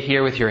stay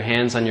here with your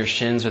hands on your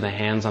shins or the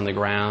hands on the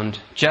ground.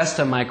 Just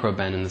a micro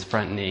bend in the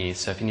front knee.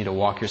 So if you need to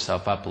walk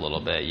yourself up a little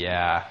bit,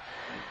 yeah.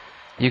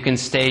 You can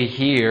stay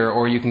here,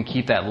 or you can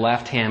keep that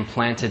left hand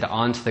planted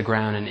onto the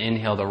ground and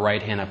inhale the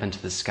right hand up into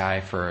the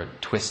sky for a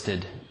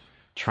twisted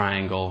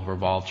triangle,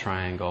 revolved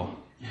triangle.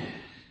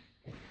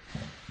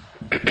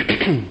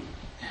 Come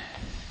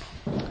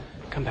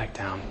back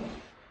down,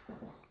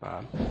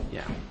 Bob.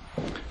 Yeah.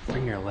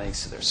 Bring your legs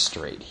so they're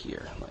straight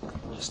here.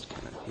 Like just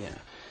kind of, yeah.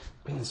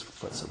 Bring this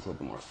foot a little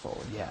bit more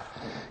forward. Yeah.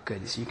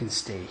 Good. So you can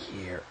stay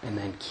here, and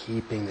then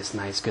keeping this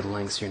nice good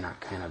length so you're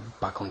not kind of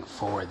buckling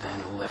forward.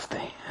 Then lift the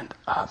hand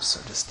up. So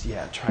just,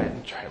 yeah, try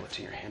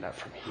lifting your hand up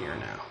from here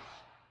now.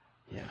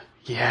 Yeah.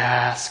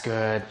 Yes.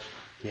 Good.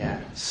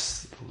 Yeah.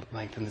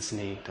 Lengthen this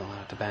knee. Don't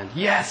let it to bend.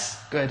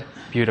 Yes. Good.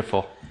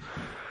 Beautiful.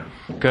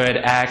 Good.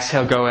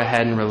 Exhale. Go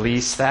ahead and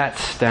release that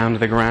down to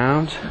the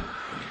ground.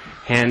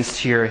 Hands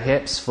to your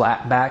hips.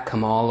 Flat back.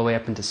 Come all the way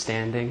up into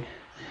standing.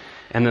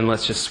 And then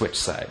let's just switch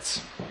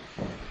sides.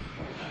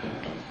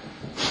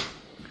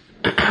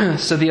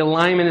 So the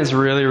alignment is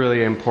really,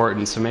 really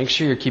important. So make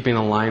sure you're keeping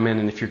alignment.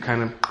 And if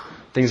you're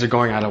things are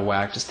going out of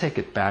whack, just take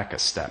it back a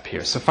step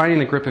here. So finding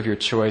the grip of your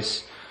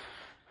choice.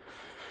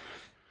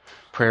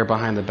 Prayer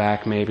behind the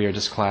back maybe, or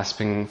just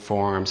clasping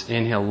forearms.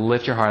 Inhale,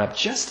 lift your heart up.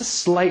 Just a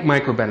slight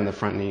micro bend in the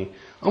front knee.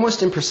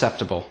 Almost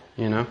imperceptible,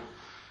 you know.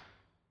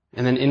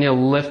 And then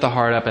inhale, lift the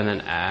heart up, and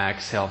then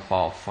exhale,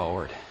 fall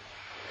forward.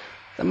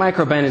 The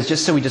micro bend is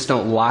just so we just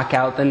don't lock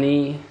out the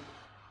knee,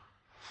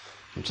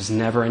 which is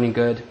never any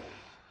good.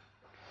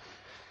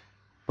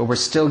 But we're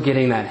still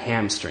getting that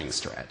hamstring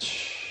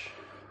stretch.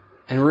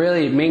 And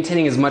really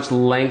maintaining as much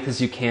length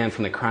as you can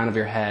from the crown of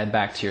your head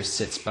back to your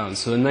sits bones.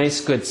 So a nice,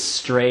 good,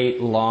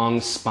 straight,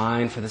 long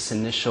spine for this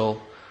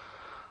initial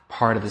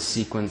part of the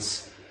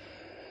sequence.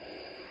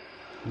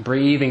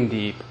 Breathing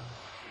deep.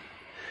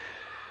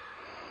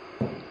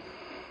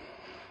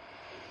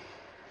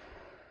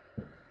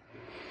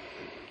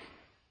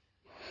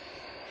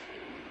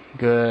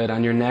 Good.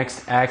 On your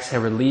next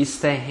exhale, release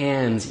the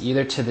hands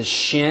either to the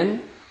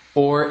shin,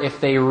 or if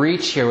they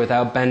reach here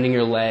without bending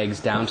your legs,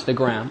 down to the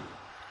ground.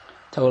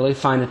 Totally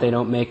fine if they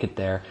don't make it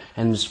there.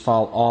 And just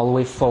fall all the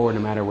way forward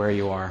no matter where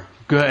you are.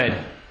 Good,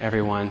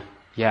 everyone.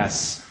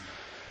 Yes.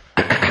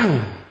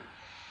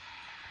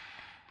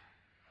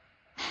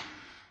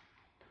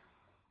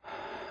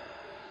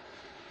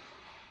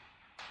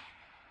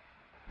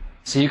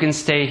 So you can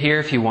stay here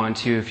if you want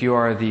to. If you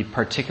are the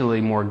particularly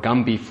more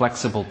Gumby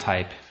flexible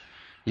type,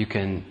 you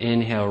can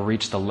inhale,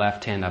 reach the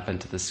left hand up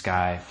into the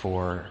sky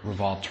for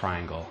revolved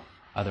triangle.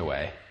 Other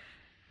way.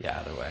 Yeah,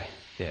 other way.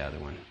 The other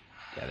one.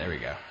 Yeah, there we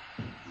go.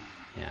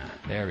 Yeah,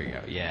 there we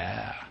go.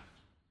 Yeah.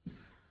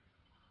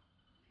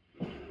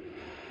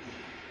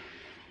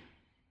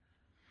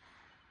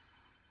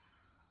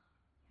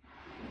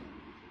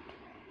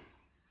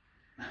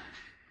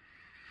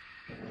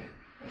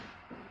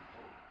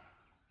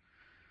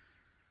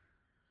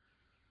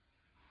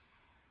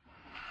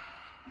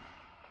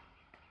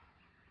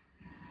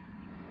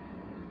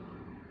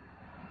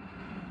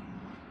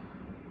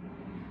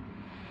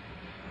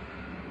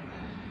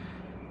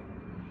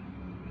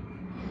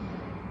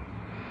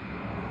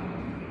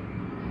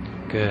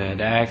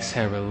 Good.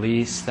 Exhale,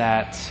 release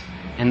that.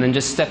 And then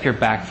just step your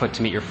back foot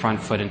to meet your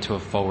front foot into a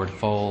forward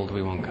fold.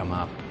 We won't come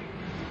up.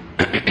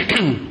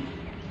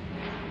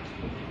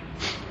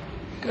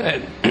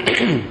 Good.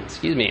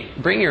 Excuse me.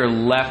 Bring your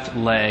left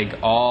leg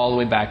all the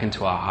way back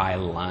into a high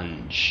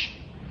lunge.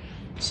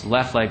 So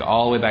left leg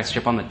all the way back.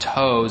 Strip on the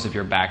toes of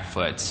your back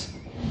foot.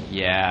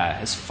 Yeah.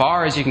 As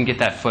far as you can get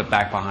that foot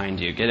back behind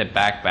you. Get it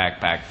back,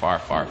 back, back, far,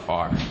 far,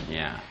 far.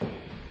 Yeah.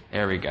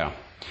 There we go.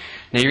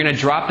 Now you're going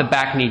to drop the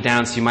back knee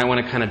down, so you might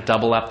want to kind of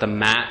double up the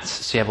mat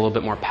so you have a little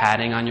bit more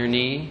padding on your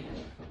knee.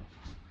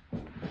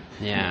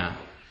 Yeah.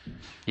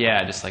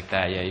 Yeah, just like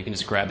that. Yeah, you can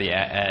just grab the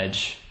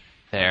edge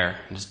there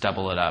and just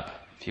double it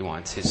up if you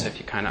want to. So if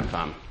you kind of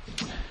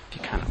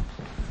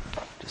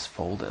just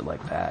fold it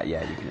like that,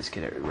 yeah, you can just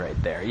get it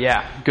right there.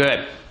 Yeah,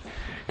 good.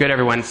 Good,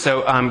 everyone.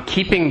 So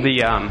keeping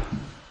the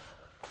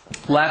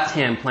left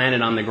hand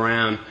planted on the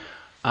ground,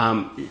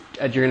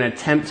 you're going to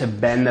attempt to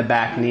bend the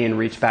back knee and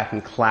reach back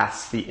and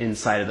clasp the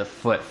inside of the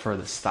foot for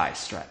the thigh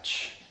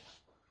stretch.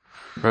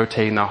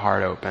 Rotating the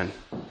heart open.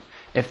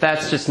 If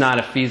that's just not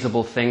a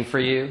feasible thing for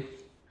you,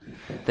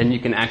 then you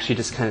can actually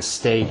just kind of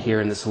stay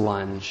here in this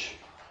lunge.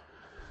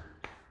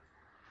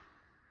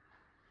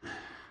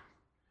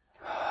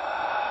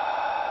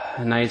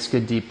 Nice,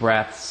 good deep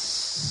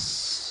breaths.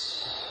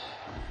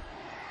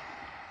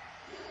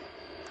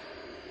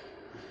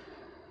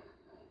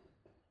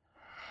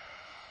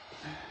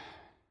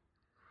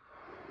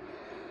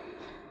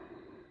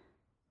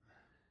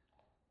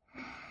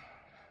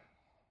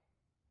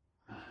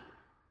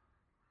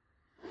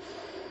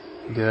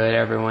 Good,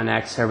 everyone.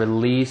 Exhale,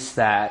 release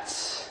that.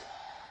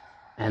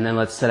 And then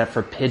let's set up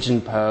for pigeon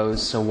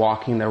pose. So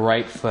walking the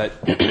right foot,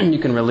 you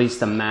can release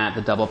the mat,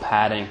 the double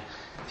padding,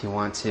 if you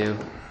want to.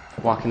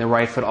 Walking the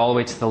right foot all the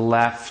way to the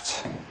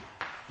left.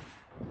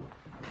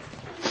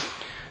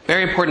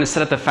 Very important to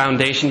set up the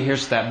foundation here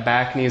so that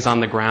back knee is on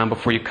the ground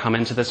before you come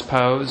into this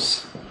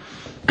pose.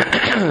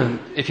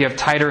 If you have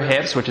tighter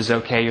hips, which is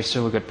okay, you're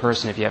still a good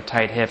person. If you have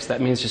tight hips, that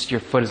means just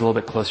your foot is a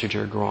little bit closer to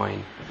your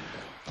groin.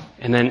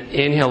 And then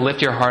inhale, lift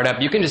your heart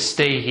up. You can just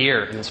stay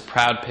here in this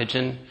proud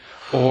pigeon.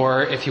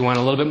 Or if you want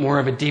a little bit more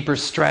of a deeper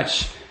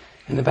stretch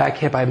in the back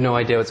hip, I have no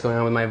idea what's going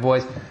on with my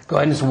voice. Go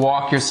ahead and just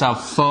walk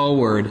yourself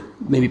forward,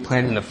 maybe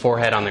planting the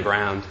forehead on the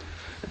ground.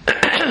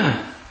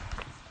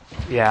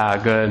 Yeah,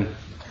 good.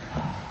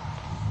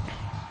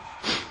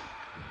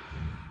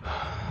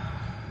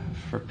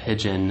 For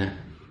pigeon,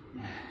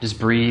 just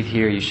breathe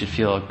here. You should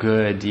feel a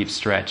good deep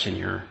stretch in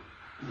your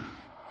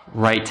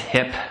right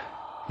hip.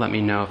 Let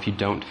me know if you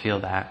don't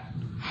feel that.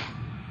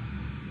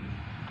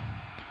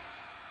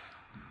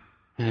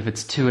 And if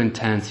it's too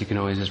intense, you can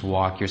always just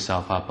walk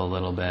yourself up a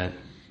little bit.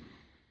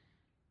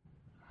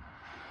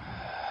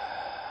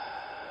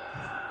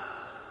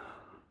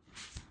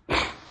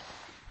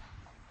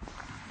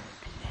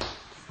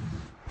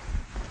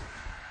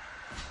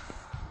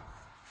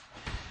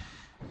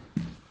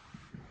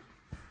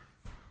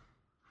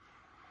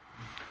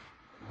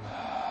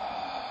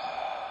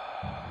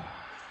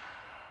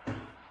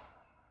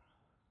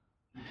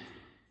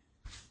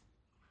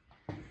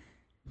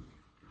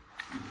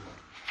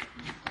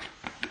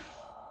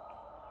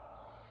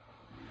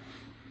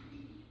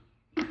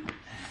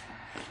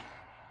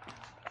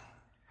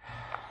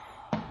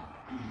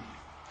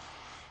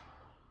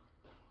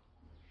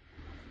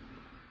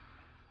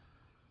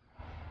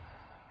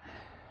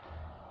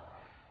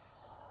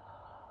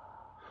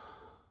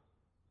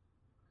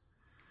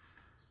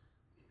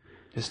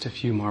 Just a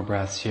few more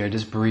breaths here.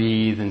 Just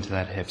breathe into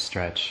that hip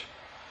stretch.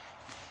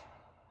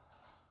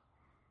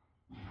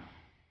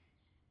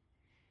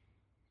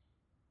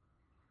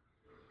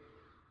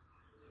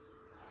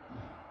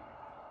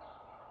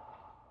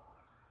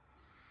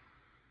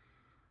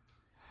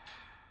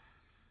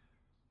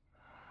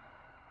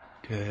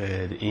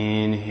 Good.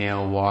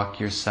 Inhale, walk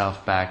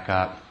yourself back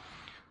up.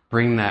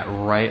 Bring that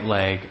right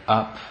leg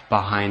up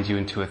behind you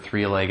into a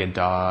three-legged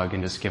dog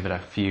and just give it a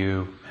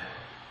few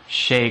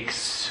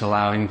shakes,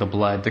 allowing the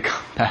blood to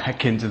come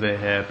back into the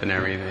hip and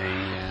everything.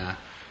 Yeah.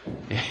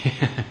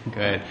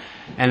 Good.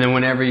 And then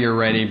whenever you're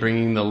ready,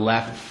 bringing the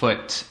left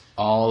foot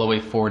all the way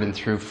forward and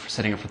through,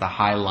 setting up for the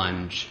high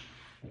lunge.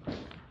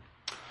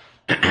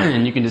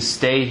 And you can just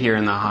stay here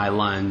in the high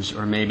lunge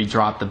or maybe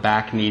drop the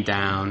back knee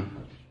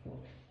down.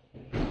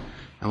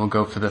 And we'll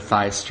go for the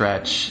thigh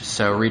stretch.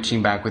 So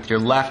reaching back with your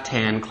left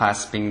hand,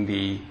 clasping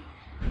the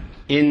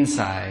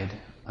inside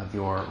of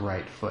your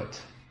right foot.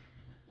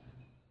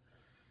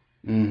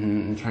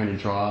 And trying to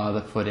draw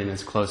the foot in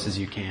as close as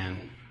you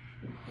can.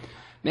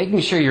 Making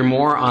sure you're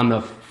more on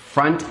the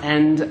front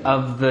end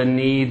of the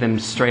knee than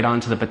straight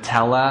onto the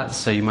patella.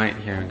 So you might,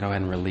 here, go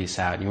ahead and release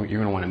out. You're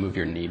going to want to move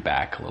your knee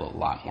back a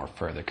lot more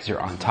further because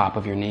you're on top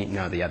of your knee.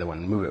 No, the other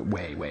one, move it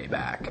way, way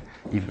back,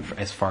 even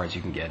as far as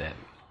you can get it.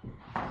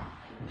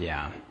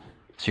 Yeah.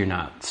 So you're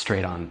not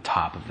straight on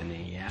top of the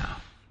knee, yeah.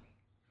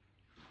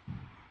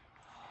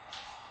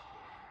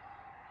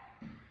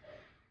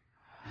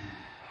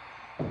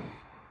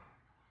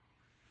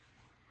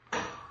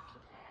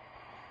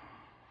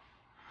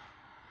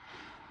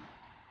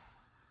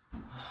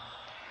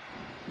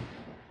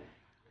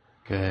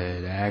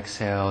 Good.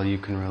 Exhale, you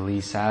can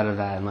release out of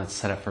that, and let's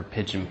set up for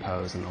pigeon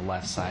pose on the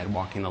left side,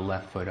 walking the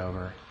left foot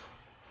over.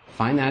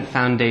 Find that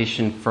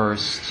foundation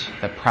first,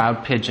 the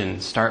proud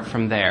pigeon. Start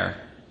from there.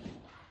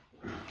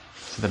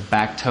 So the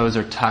back toes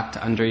are tucked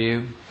under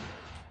you.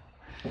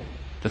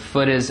 The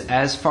foot is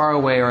as far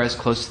away or as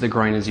close to the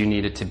groin as you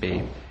need it to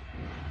be.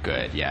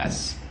 Good,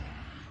 yes.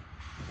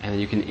 And then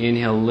you can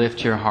inhale,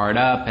 lift your heart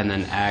up, and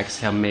then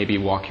exhale, maybe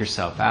walk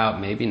yourself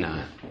out, maybe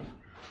not.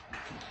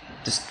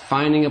 Just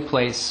finding a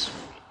place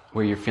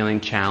where you're feeling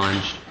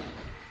challenged.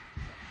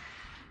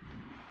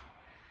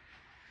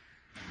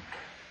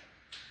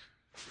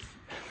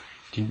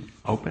 Do you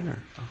open or?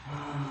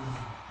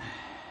 Oh.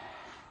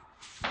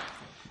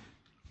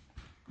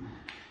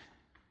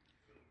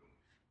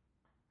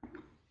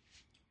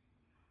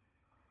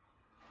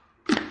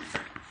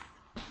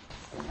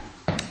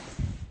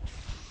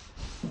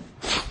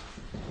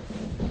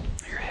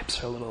 Your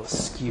hips are a little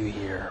askew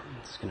here.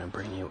 I'm just going to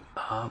bring you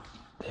up.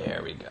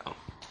 There we go.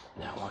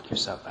 Now walk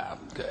yourself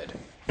out. Good.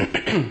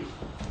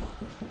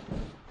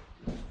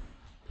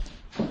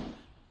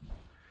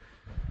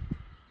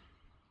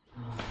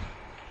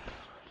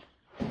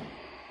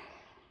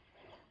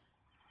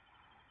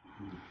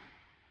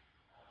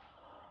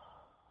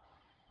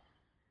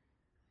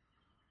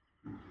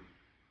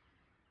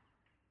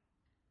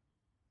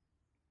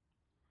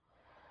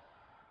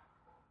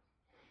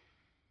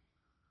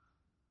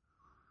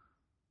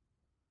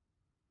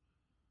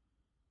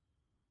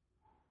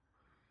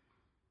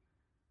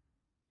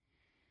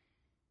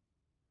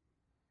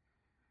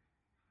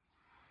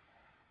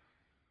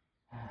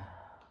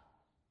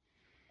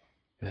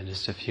 Good,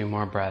 just a few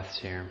more breaths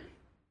here.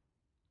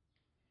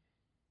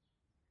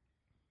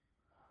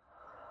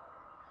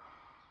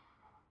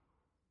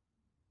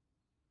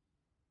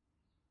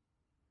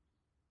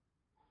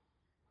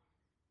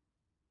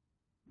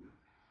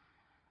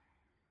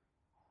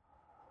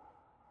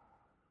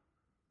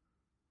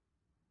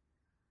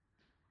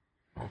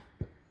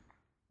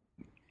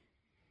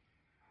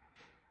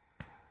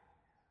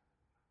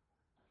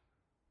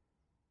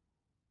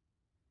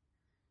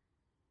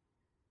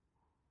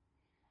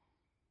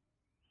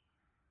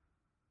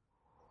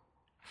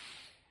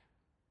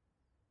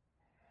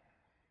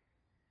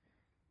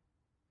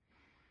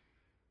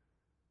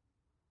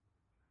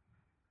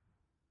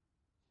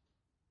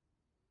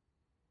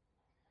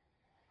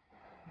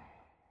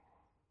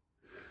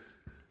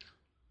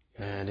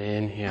 Good,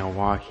 inhale,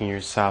 walking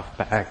yourself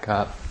back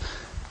up,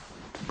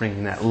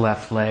 bringing that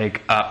left leg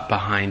up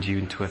behind you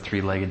into a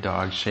three-legged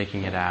dog,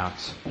 shaking it out.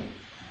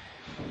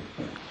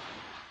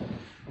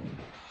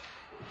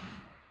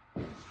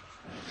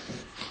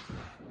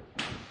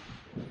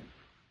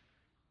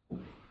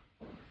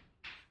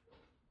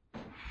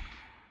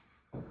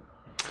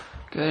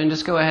 Good, and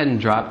just go ahead and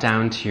drop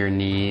down to your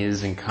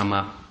knees and come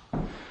up.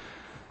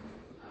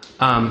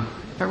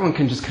 If everyone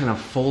can just kind of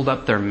fold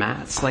up their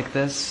mats like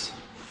this,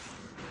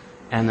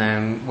 and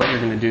then what you're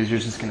going to do is you're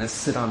just going to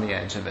sit on the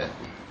edge of it.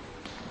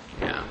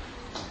 Yeah.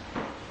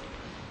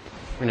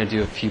 We're going to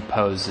do a few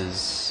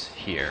poses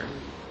here.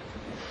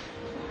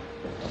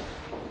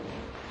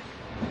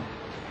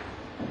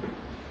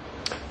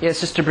 Yeah,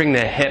 it's just to bring the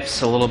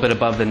hips a little bit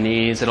above the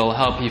knees. It'll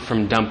help you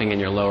from dumping in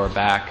your lower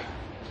back.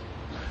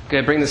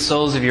 Good, bring the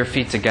soles of your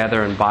feet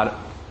together in Baddha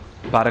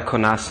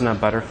Konasana,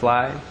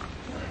 butterfly.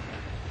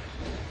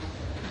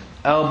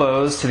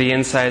 Elbows to the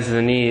insides of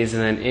the knees,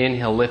 and then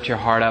inhale, lift your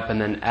heart up,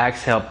 and then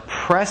exhale,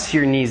 press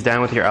your knees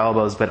down with your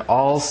elbows, but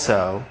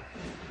also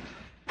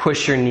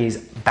push your knees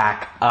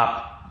back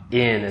up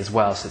in as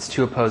well. So it's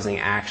two opposing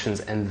actions,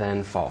 and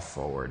then fall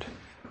forward.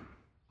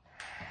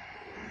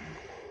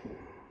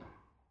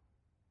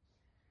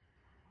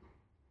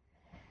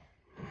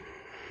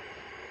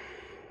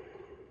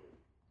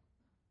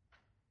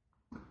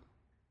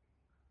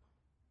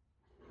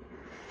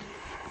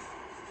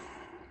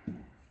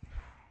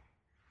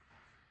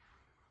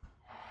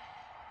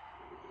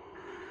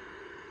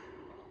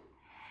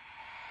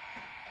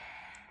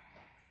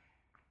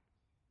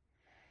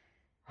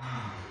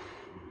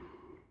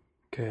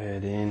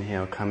 Good,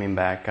 inhale, coming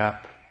back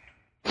up.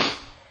 And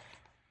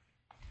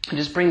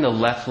just bring the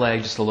left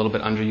leg just a little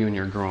bit under you in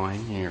your groin,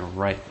 and your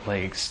right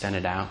leg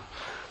extended out.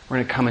 We're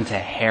going to come into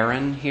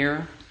heron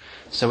here.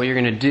 So what you're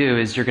going to do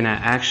is you're going to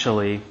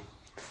actually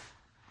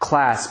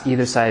clasp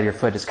either side of your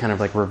foot, just kind of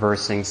like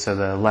reversing. So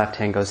the left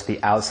hand goes to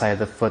the outside of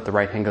the foot, the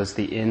right hand goes to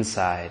the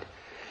inside.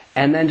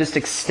 And then just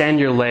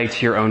extend your leg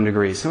to your own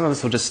degree. Some of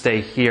us will just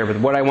stay here, but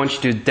what I want you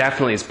to do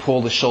definitely is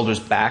pull the shoulders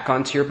back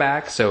onto your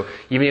back. So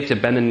even if you have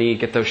to bend the knee,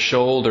 get those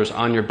shoulders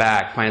on your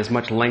back, find as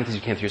much length as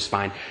you can through your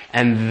spine,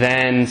 and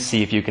then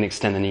see if you can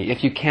extend the knee.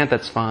 If you can't,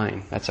 that's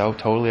fine. That's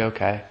totally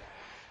okay.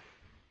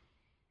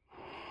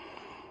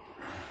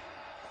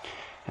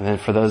 And then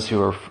for those who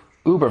are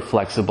uber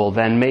flexible,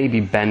 then maybe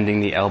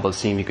bending the elbow,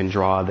 seeing if you can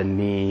draw the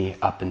knee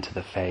up into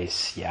the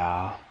face.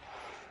 Yeah.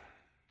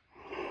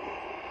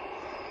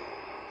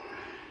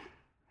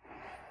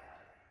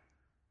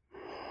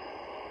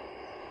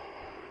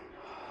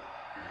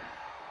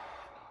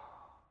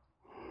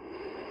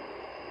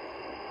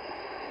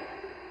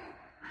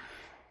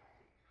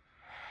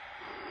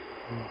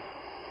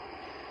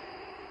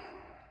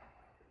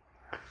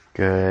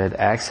 Good.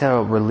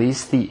 Exhale,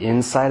 release the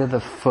inside of the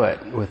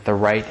foot with the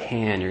right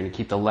hand. You're going to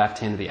keep the left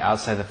hand to the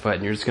outside of the foot,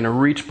 and you're just going to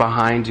reach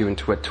behind you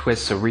into a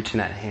twist, so reaching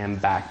that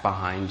hand back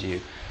behind you.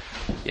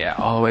 Yeah,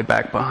 all the way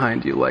back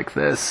behind you like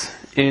this.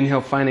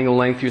 Inhale, finding a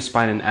length through your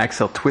spine, and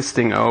exhale,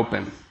 twisting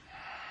open.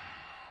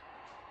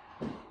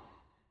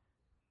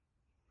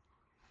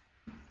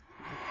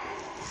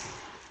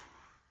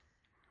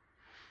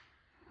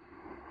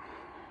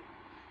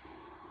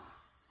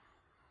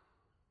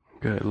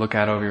 Good. Look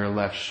out over your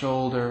left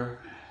shoulder.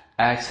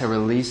 Exhale,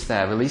 release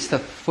that. Release the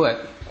foot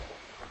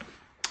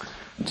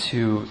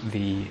to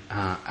the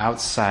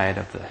outside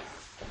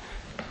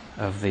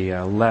of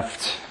the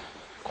left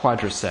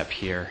quadricep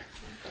here.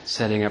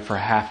 Setting up for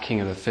half king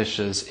of the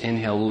fishes.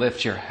 Inhale,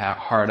 lift your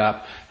heart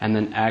up, and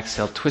then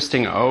exhale,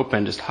 twisting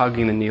open, just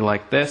hugging the knee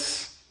like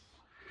this.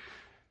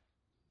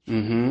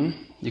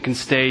 You can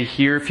stay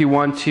here if you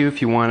want to.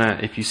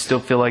 If you still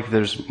feel like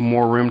there's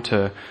more room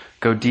to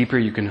go deeper,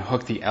 you can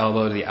hook the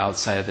elbow to the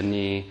outside of the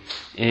knee.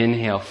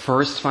 Inhale.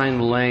 First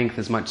find length,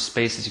 as much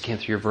space as you can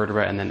through your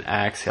vertebra, and then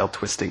exhale,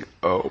 twisting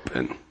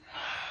open.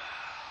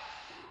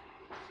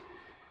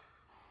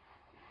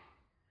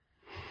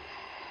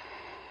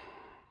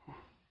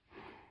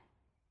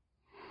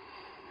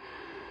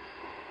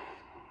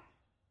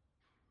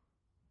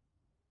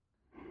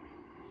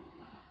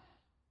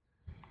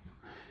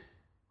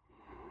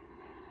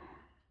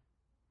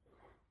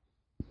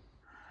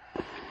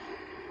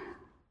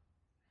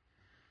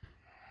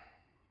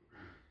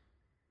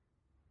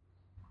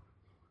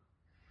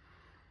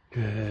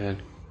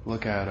 Good.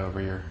 Look out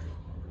over your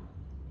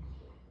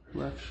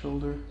left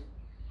shoulder.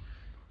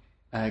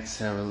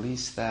 Exhale,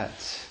 release that.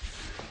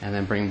 And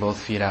then bring both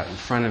feet out in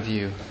front of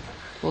you.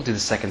 We'll do the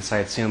second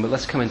side soon, but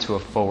let's come into a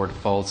forward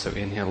fold. So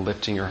inhale,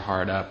 lifting your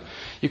heart up.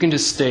 You can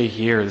just stay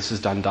here. This is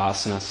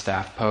Dandasana,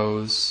 staff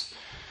pose.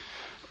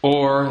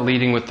 Or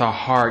leading with the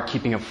heart,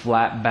 keeping a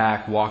flat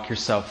back, walk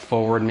yourself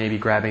forward, maybe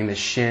grabbing the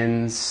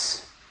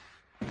shins,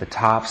 the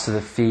tops of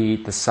the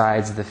feet, the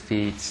sides of the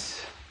feet.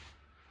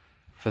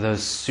 For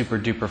those super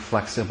duper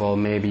flexible,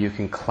 maybe you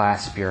can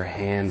clasp your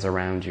hands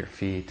around your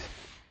feet.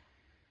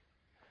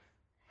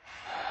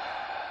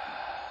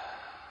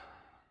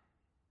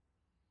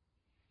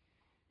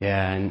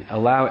 Yeah, and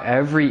allow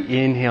every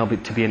inhale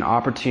to be an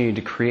opportunity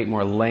to create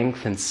more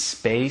length and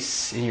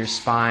space in your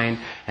spine,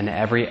 and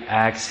every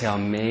exhale,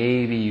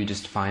 maybe you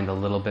just find a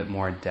little bit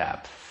more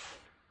depth.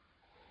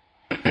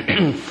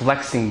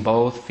 Flexing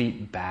both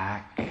feet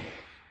back.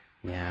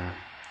 Yeah.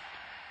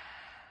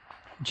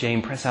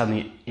 Jane, press out on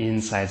the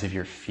insides of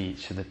your feet,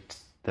 so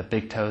the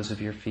big toes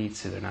of your feet,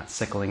 so they're not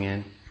sickling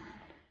in.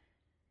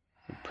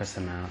 Press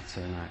them out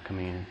so they're not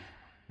coming in.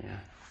 Yeah.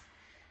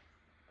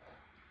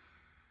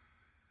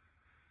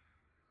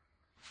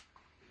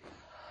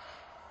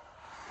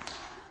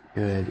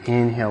 Good.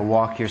 Inhale,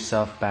 walk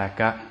yourself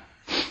back up.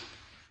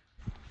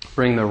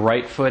 Bring the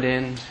right foot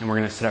in, and we're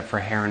going to sit up for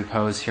heron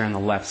pose here on the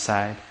left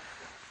side.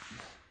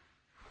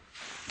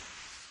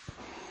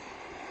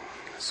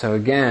 So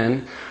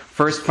again,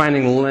 first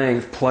finding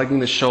length, plugging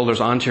the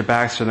shoulders onto your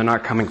back so they're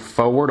not coming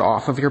forward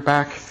off of your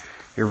back.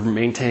 You're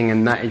maintaining a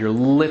nut, you're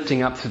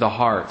lifting up through the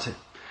heart.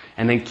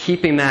 And then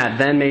keeping that,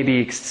 then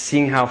maybe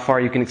seeing how far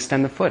you can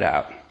extend the foot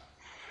out.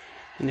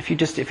 And if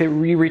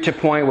you reach a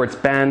point where it's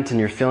bent and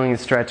you're feeling the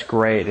stretch,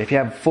 great. If you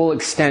have full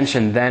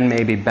extension, then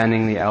maybe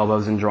bending the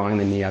elbows and drawing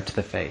the knee up to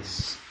the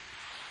face.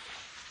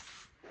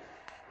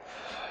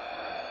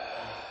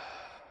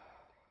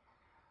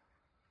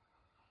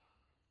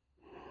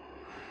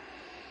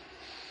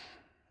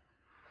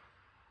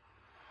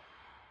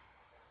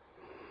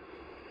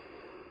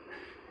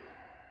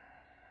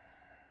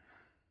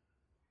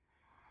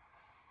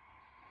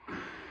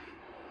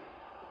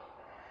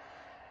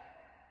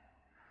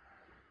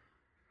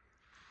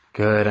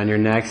 Good. On your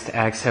next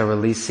exhale,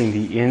 releasing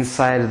the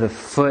inside of the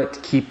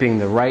foot, keeping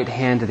the right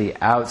hand to the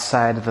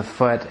outside of the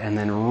foot, and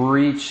then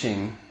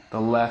reaching the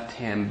left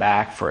hand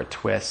back for a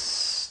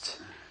twist.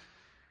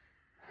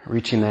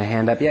 Reaching the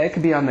hand up. Yeah, it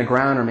could be on the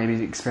ground, or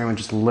maybe experiment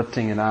just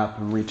lifting it up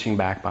and reaching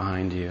back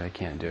behind you. I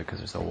can't do it because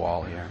there's a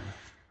wall here.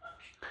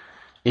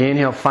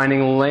 Inhale,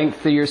 finding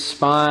length through your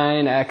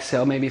spine.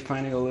 Exhale, maybe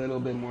finding a little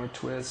bit more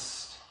twist.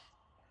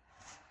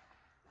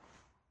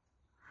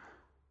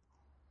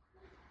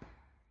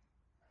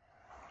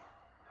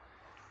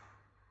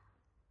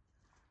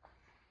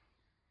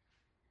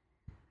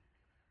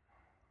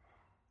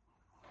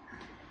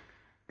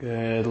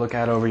 Good. Look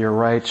out over your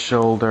right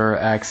shoulder.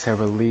 Exhale,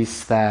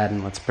 release that.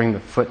 And let's bring the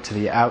foot to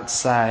the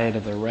outside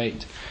of the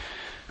right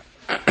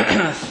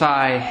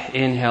thigh.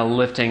 Inhale,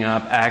 lifting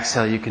up.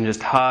 Exhale, you can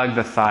just hug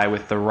the thigh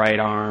with the right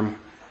arm,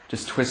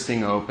 just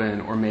twisting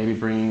open, or maybe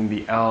bringing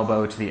the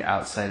elbow to the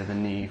outside of the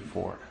knee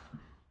for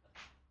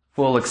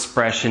full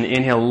expression.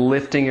 Inhale,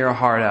 lifting your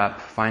heart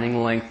up,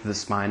 finding length of the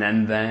spine,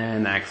 and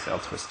then exhale,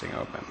 twisting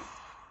open.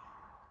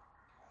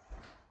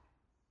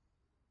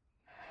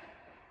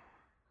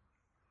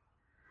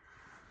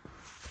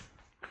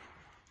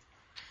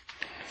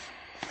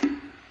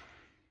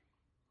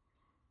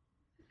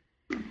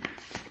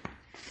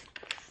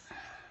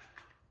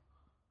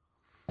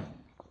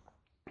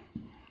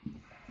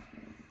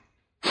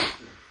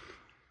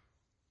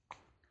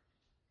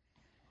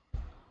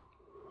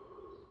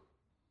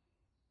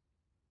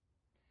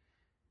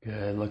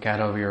 Good. Look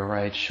out over your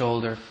right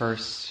shoulder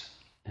first,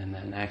 and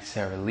then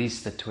exhale,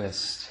 release the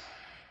twist.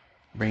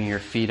 Bring your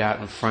feet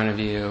out in front of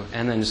you,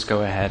 and then just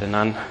go ahead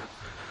and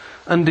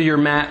undo your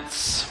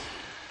mats.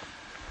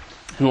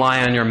 And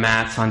lie on your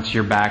mats onto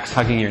your backs,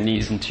 hugging your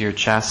knees into your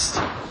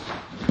chest.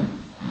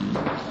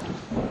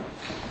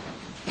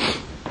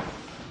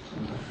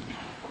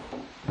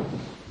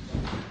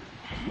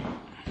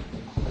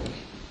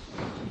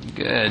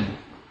 Good.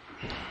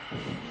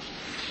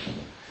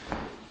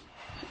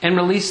 And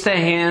release the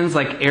hands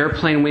like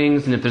airplane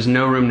wings, and if there's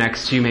no room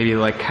next to you, maybe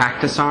like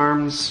cactus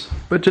arms.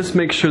 But just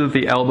make sure that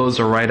the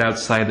elbows are right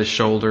outside the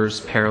shoulders,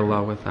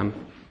 parallel with them.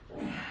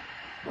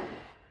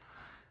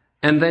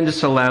 And then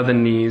just allow the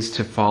knees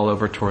to fall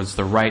over towards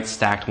the right,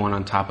 stacked one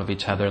on top of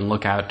each other, and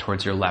look out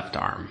towards your left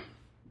arm.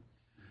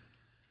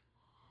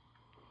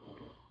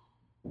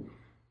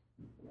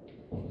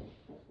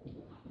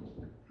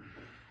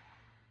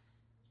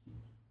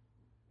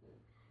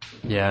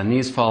 Yeah,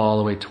 knees fall all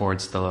the way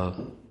towards the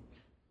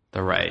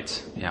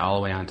right. Yeah, all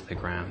the way onto the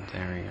ground.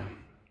 There you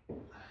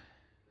go.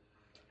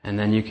 And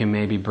then you can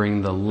maybe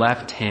bring the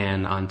left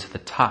hand onto the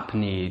top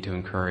knee to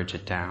encourage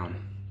it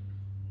down.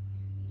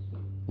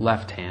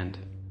 Left hand.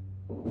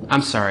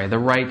 I'm sorry, the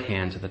right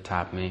hand to the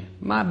top knee.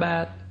 My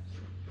bad.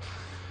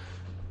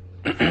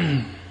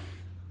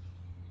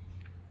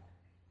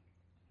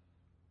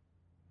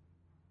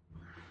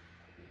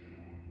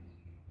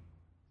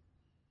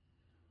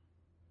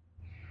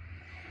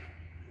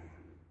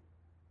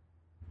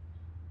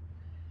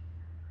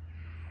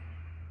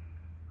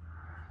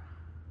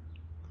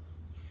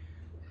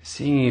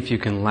 Seeing if you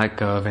can let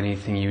go of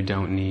anything you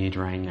don't need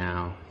right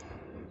now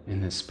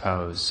in this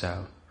pose.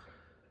 So,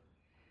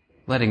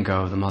 letting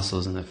go of the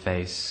muscles in the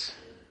face.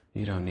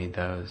 You don't need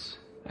those.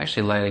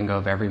 Actually letting go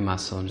of every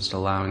muscle and just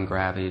allowing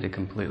gravity to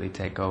completely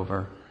take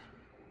over.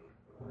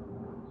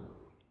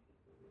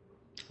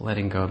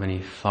 Letting go of any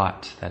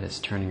thought that is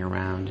turning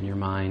around in your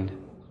mind.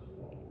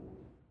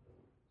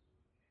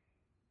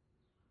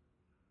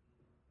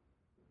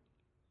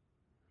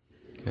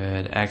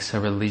 Good.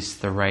 Exhale, release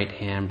the right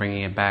hand,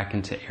 bringing it back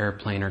into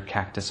airplane or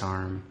cactus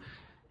arm.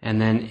 And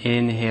then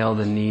inhale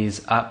the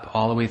knees up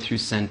all the way through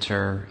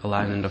center,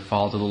 allowing them to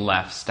fall to the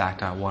left,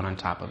 stacked out one on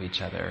top of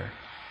each other.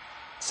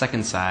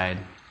 Second side.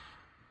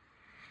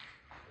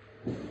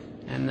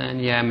 And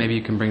then, maybe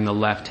you can bring the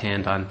left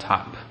hand on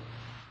top.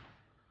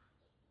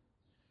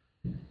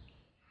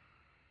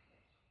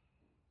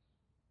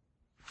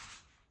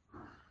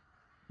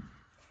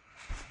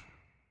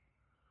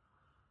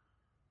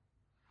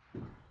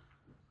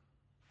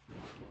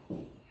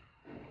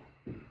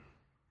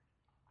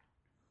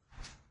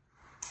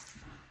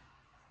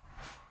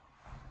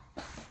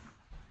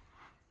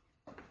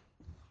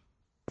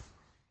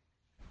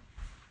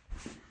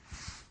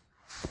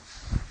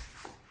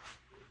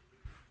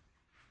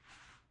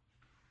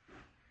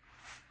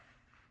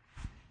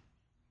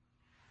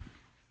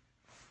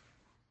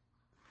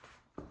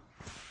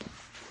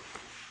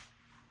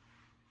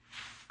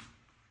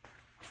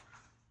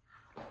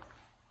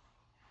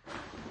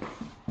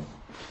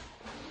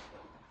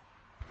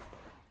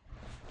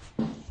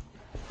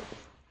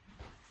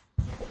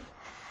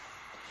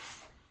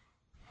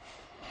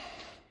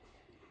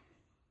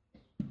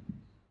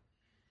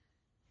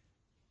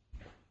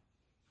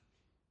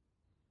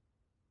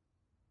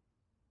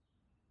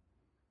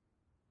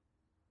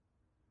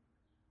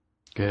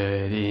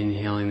 Good.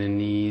 Inhaling the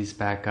knees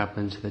back up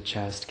into the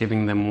chest,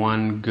 giving them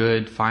one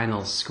good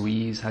final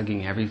squeeze,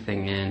 hugging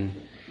everything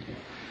in.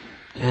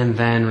 And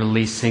then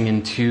releasing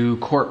into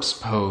corpse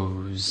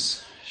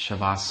pose,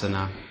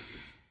 Shavasana.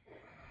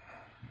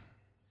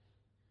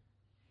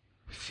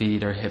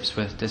 Feet or hips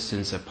width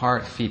distance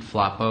apart, feet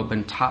flop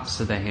open, tops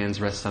of the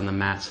hands rest on the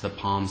mat so the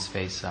palms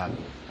face up.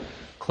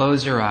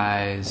 Close your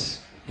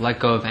eyes, let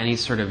go of any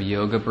sort of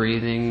yoga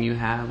breathing you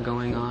have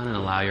going on and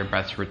allow your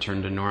breath to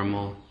return to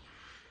normal.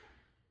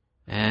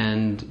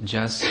 And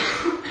just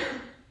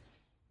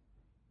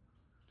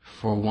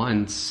for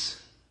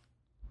once,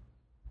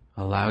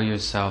 allow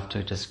yourself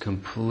to just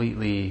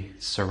completely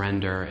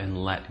surrender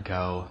and let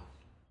go.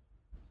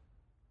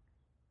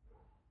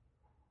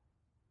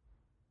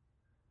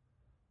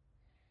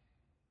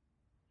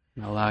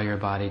 Allow your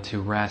body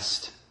to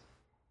rest.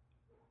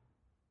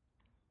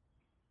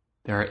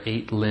 There are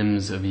 8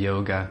 limbs of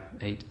yoga,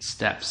 8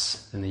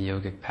 steps in the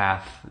yogic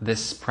path.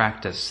 This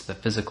practice, the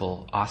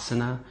physical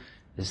asana,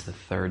 is the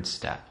 3rd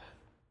step.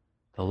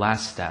 The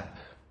last step,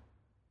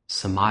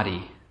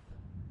 samadhi,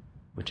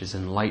 which is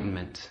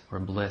enlightenment or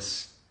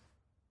bliss,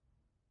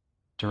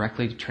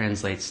 directly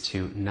translates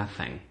to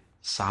nothing.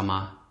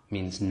 Sama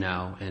means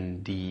no,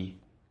 and di,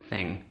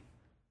 thing.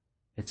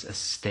 It's a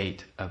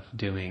state of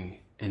doing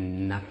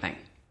and nothing,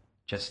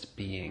 just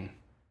being.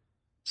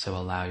 So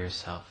allow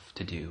yourself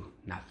to do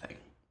nothing.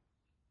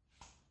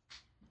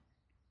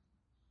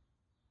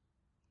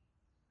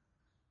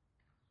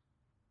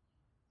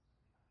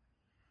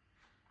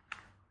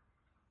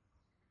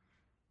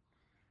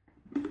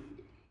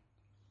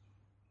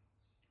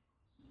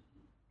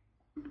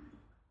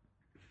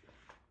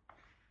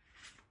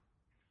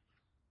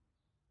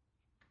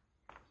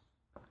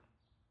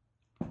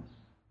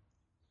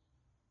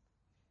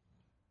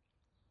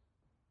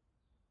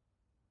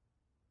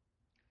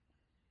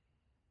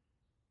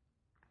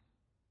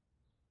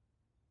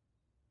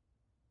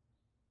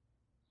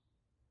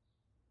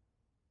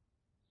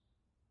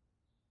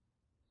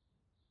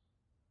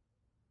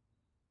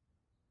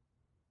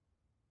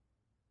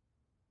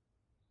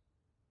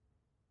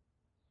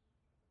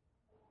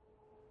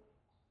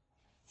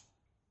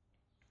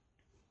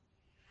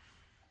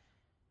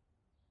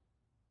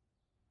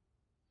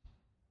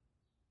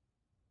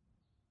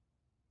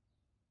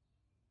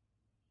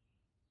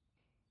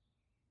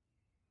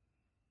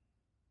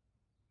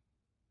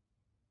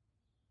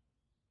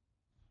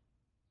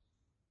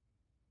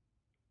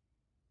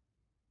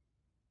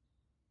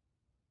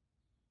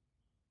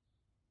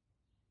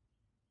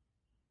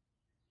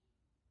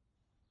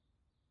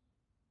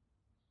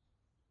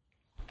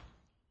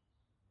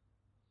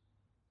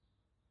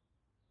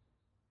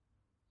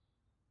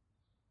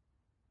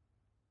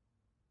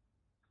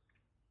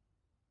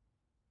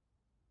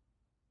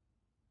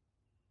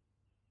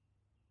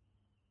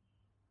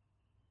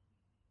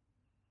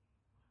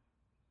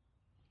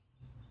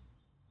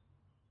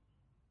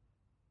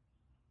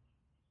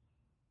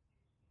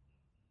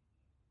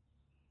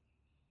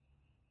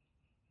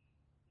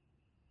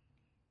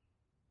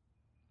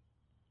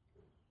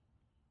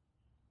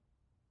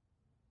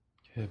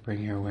 Good.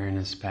 Bring your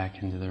awareness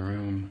back into the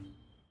room.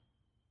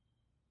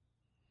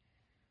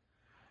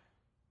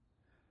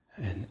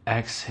 And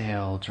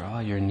exhale, draw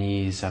your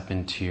knees up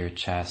into your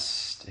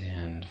chest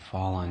and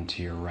fall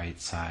onto your right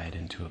side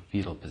into a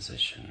fetal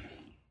position,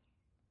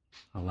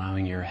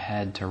 allowing your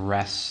head to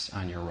rest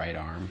on your right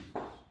arm.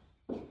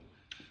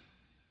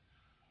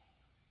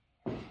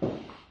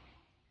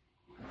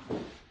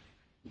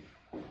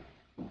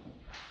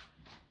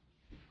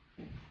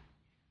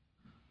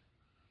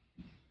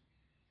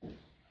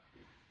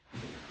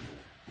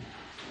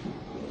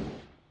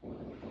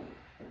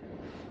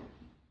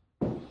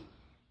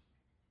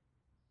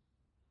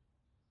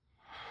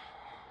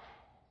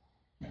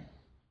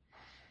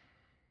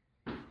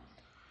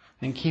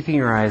 And keeping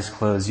your eyes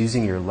closed,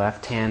 using your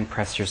left hand,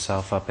 press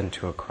yourself up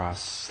into a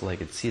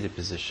cross-legged seated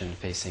position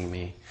facing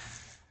me.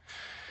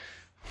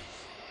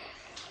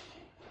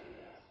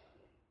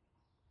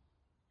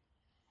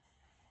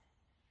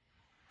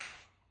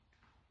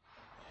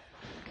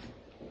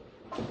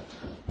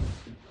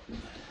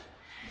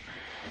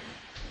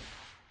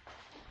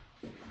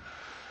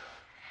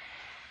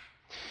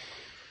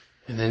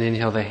 And then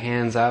inhale the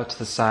hands out to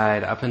the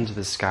side, up into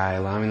the sky,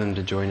 allowing them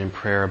to join in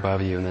prayer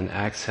above you. And then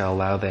exhale,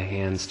 allow the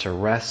hands to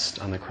rest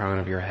on the crown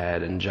of your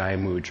head in Jai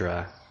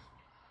Mudra.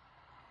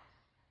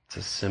 It's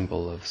a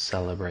symbol of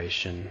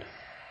celebration.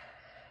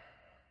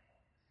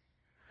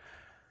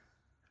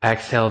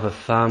 Exhale the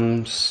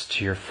thumbs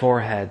to your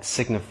forehead,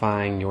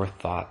 signifying your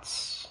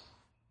thoughts.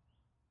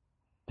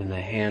 And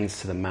the hands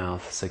to the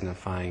mouth,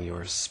 signifying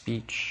your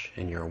speech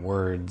and your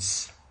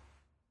words.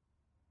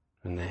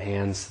 And the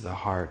hands to the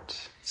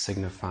heart,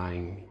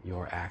 signifying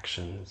your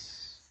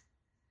actions.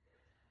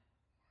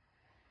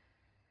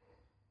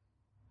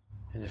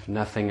 And if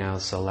nothing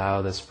else,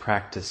 allow this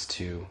practice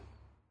to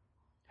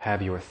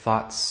have your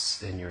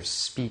thoughts and your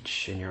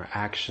speech and your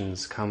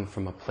actions come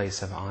from a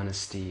place of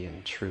honesty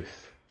and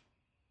truth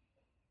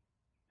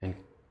and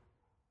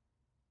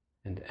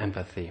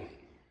empathy.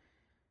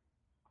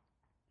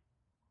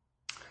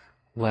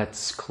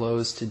 Let's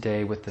close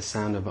today with the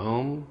sound of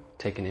Om.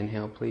 Take an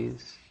inhale,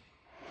 please.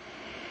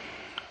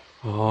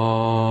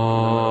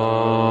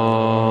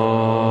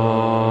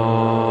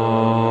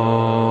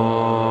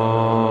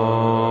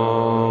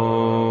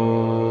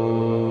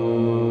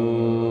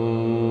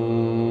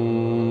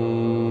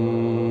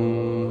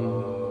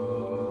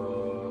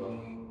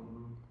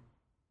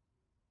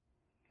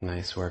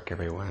 Nice work,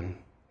 everyone.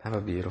 Have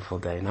a beautiful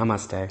day.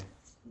 Namaste.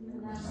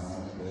 Namaste.